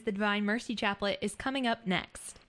tuned as the Divine Mercy Chaplet is coming up next.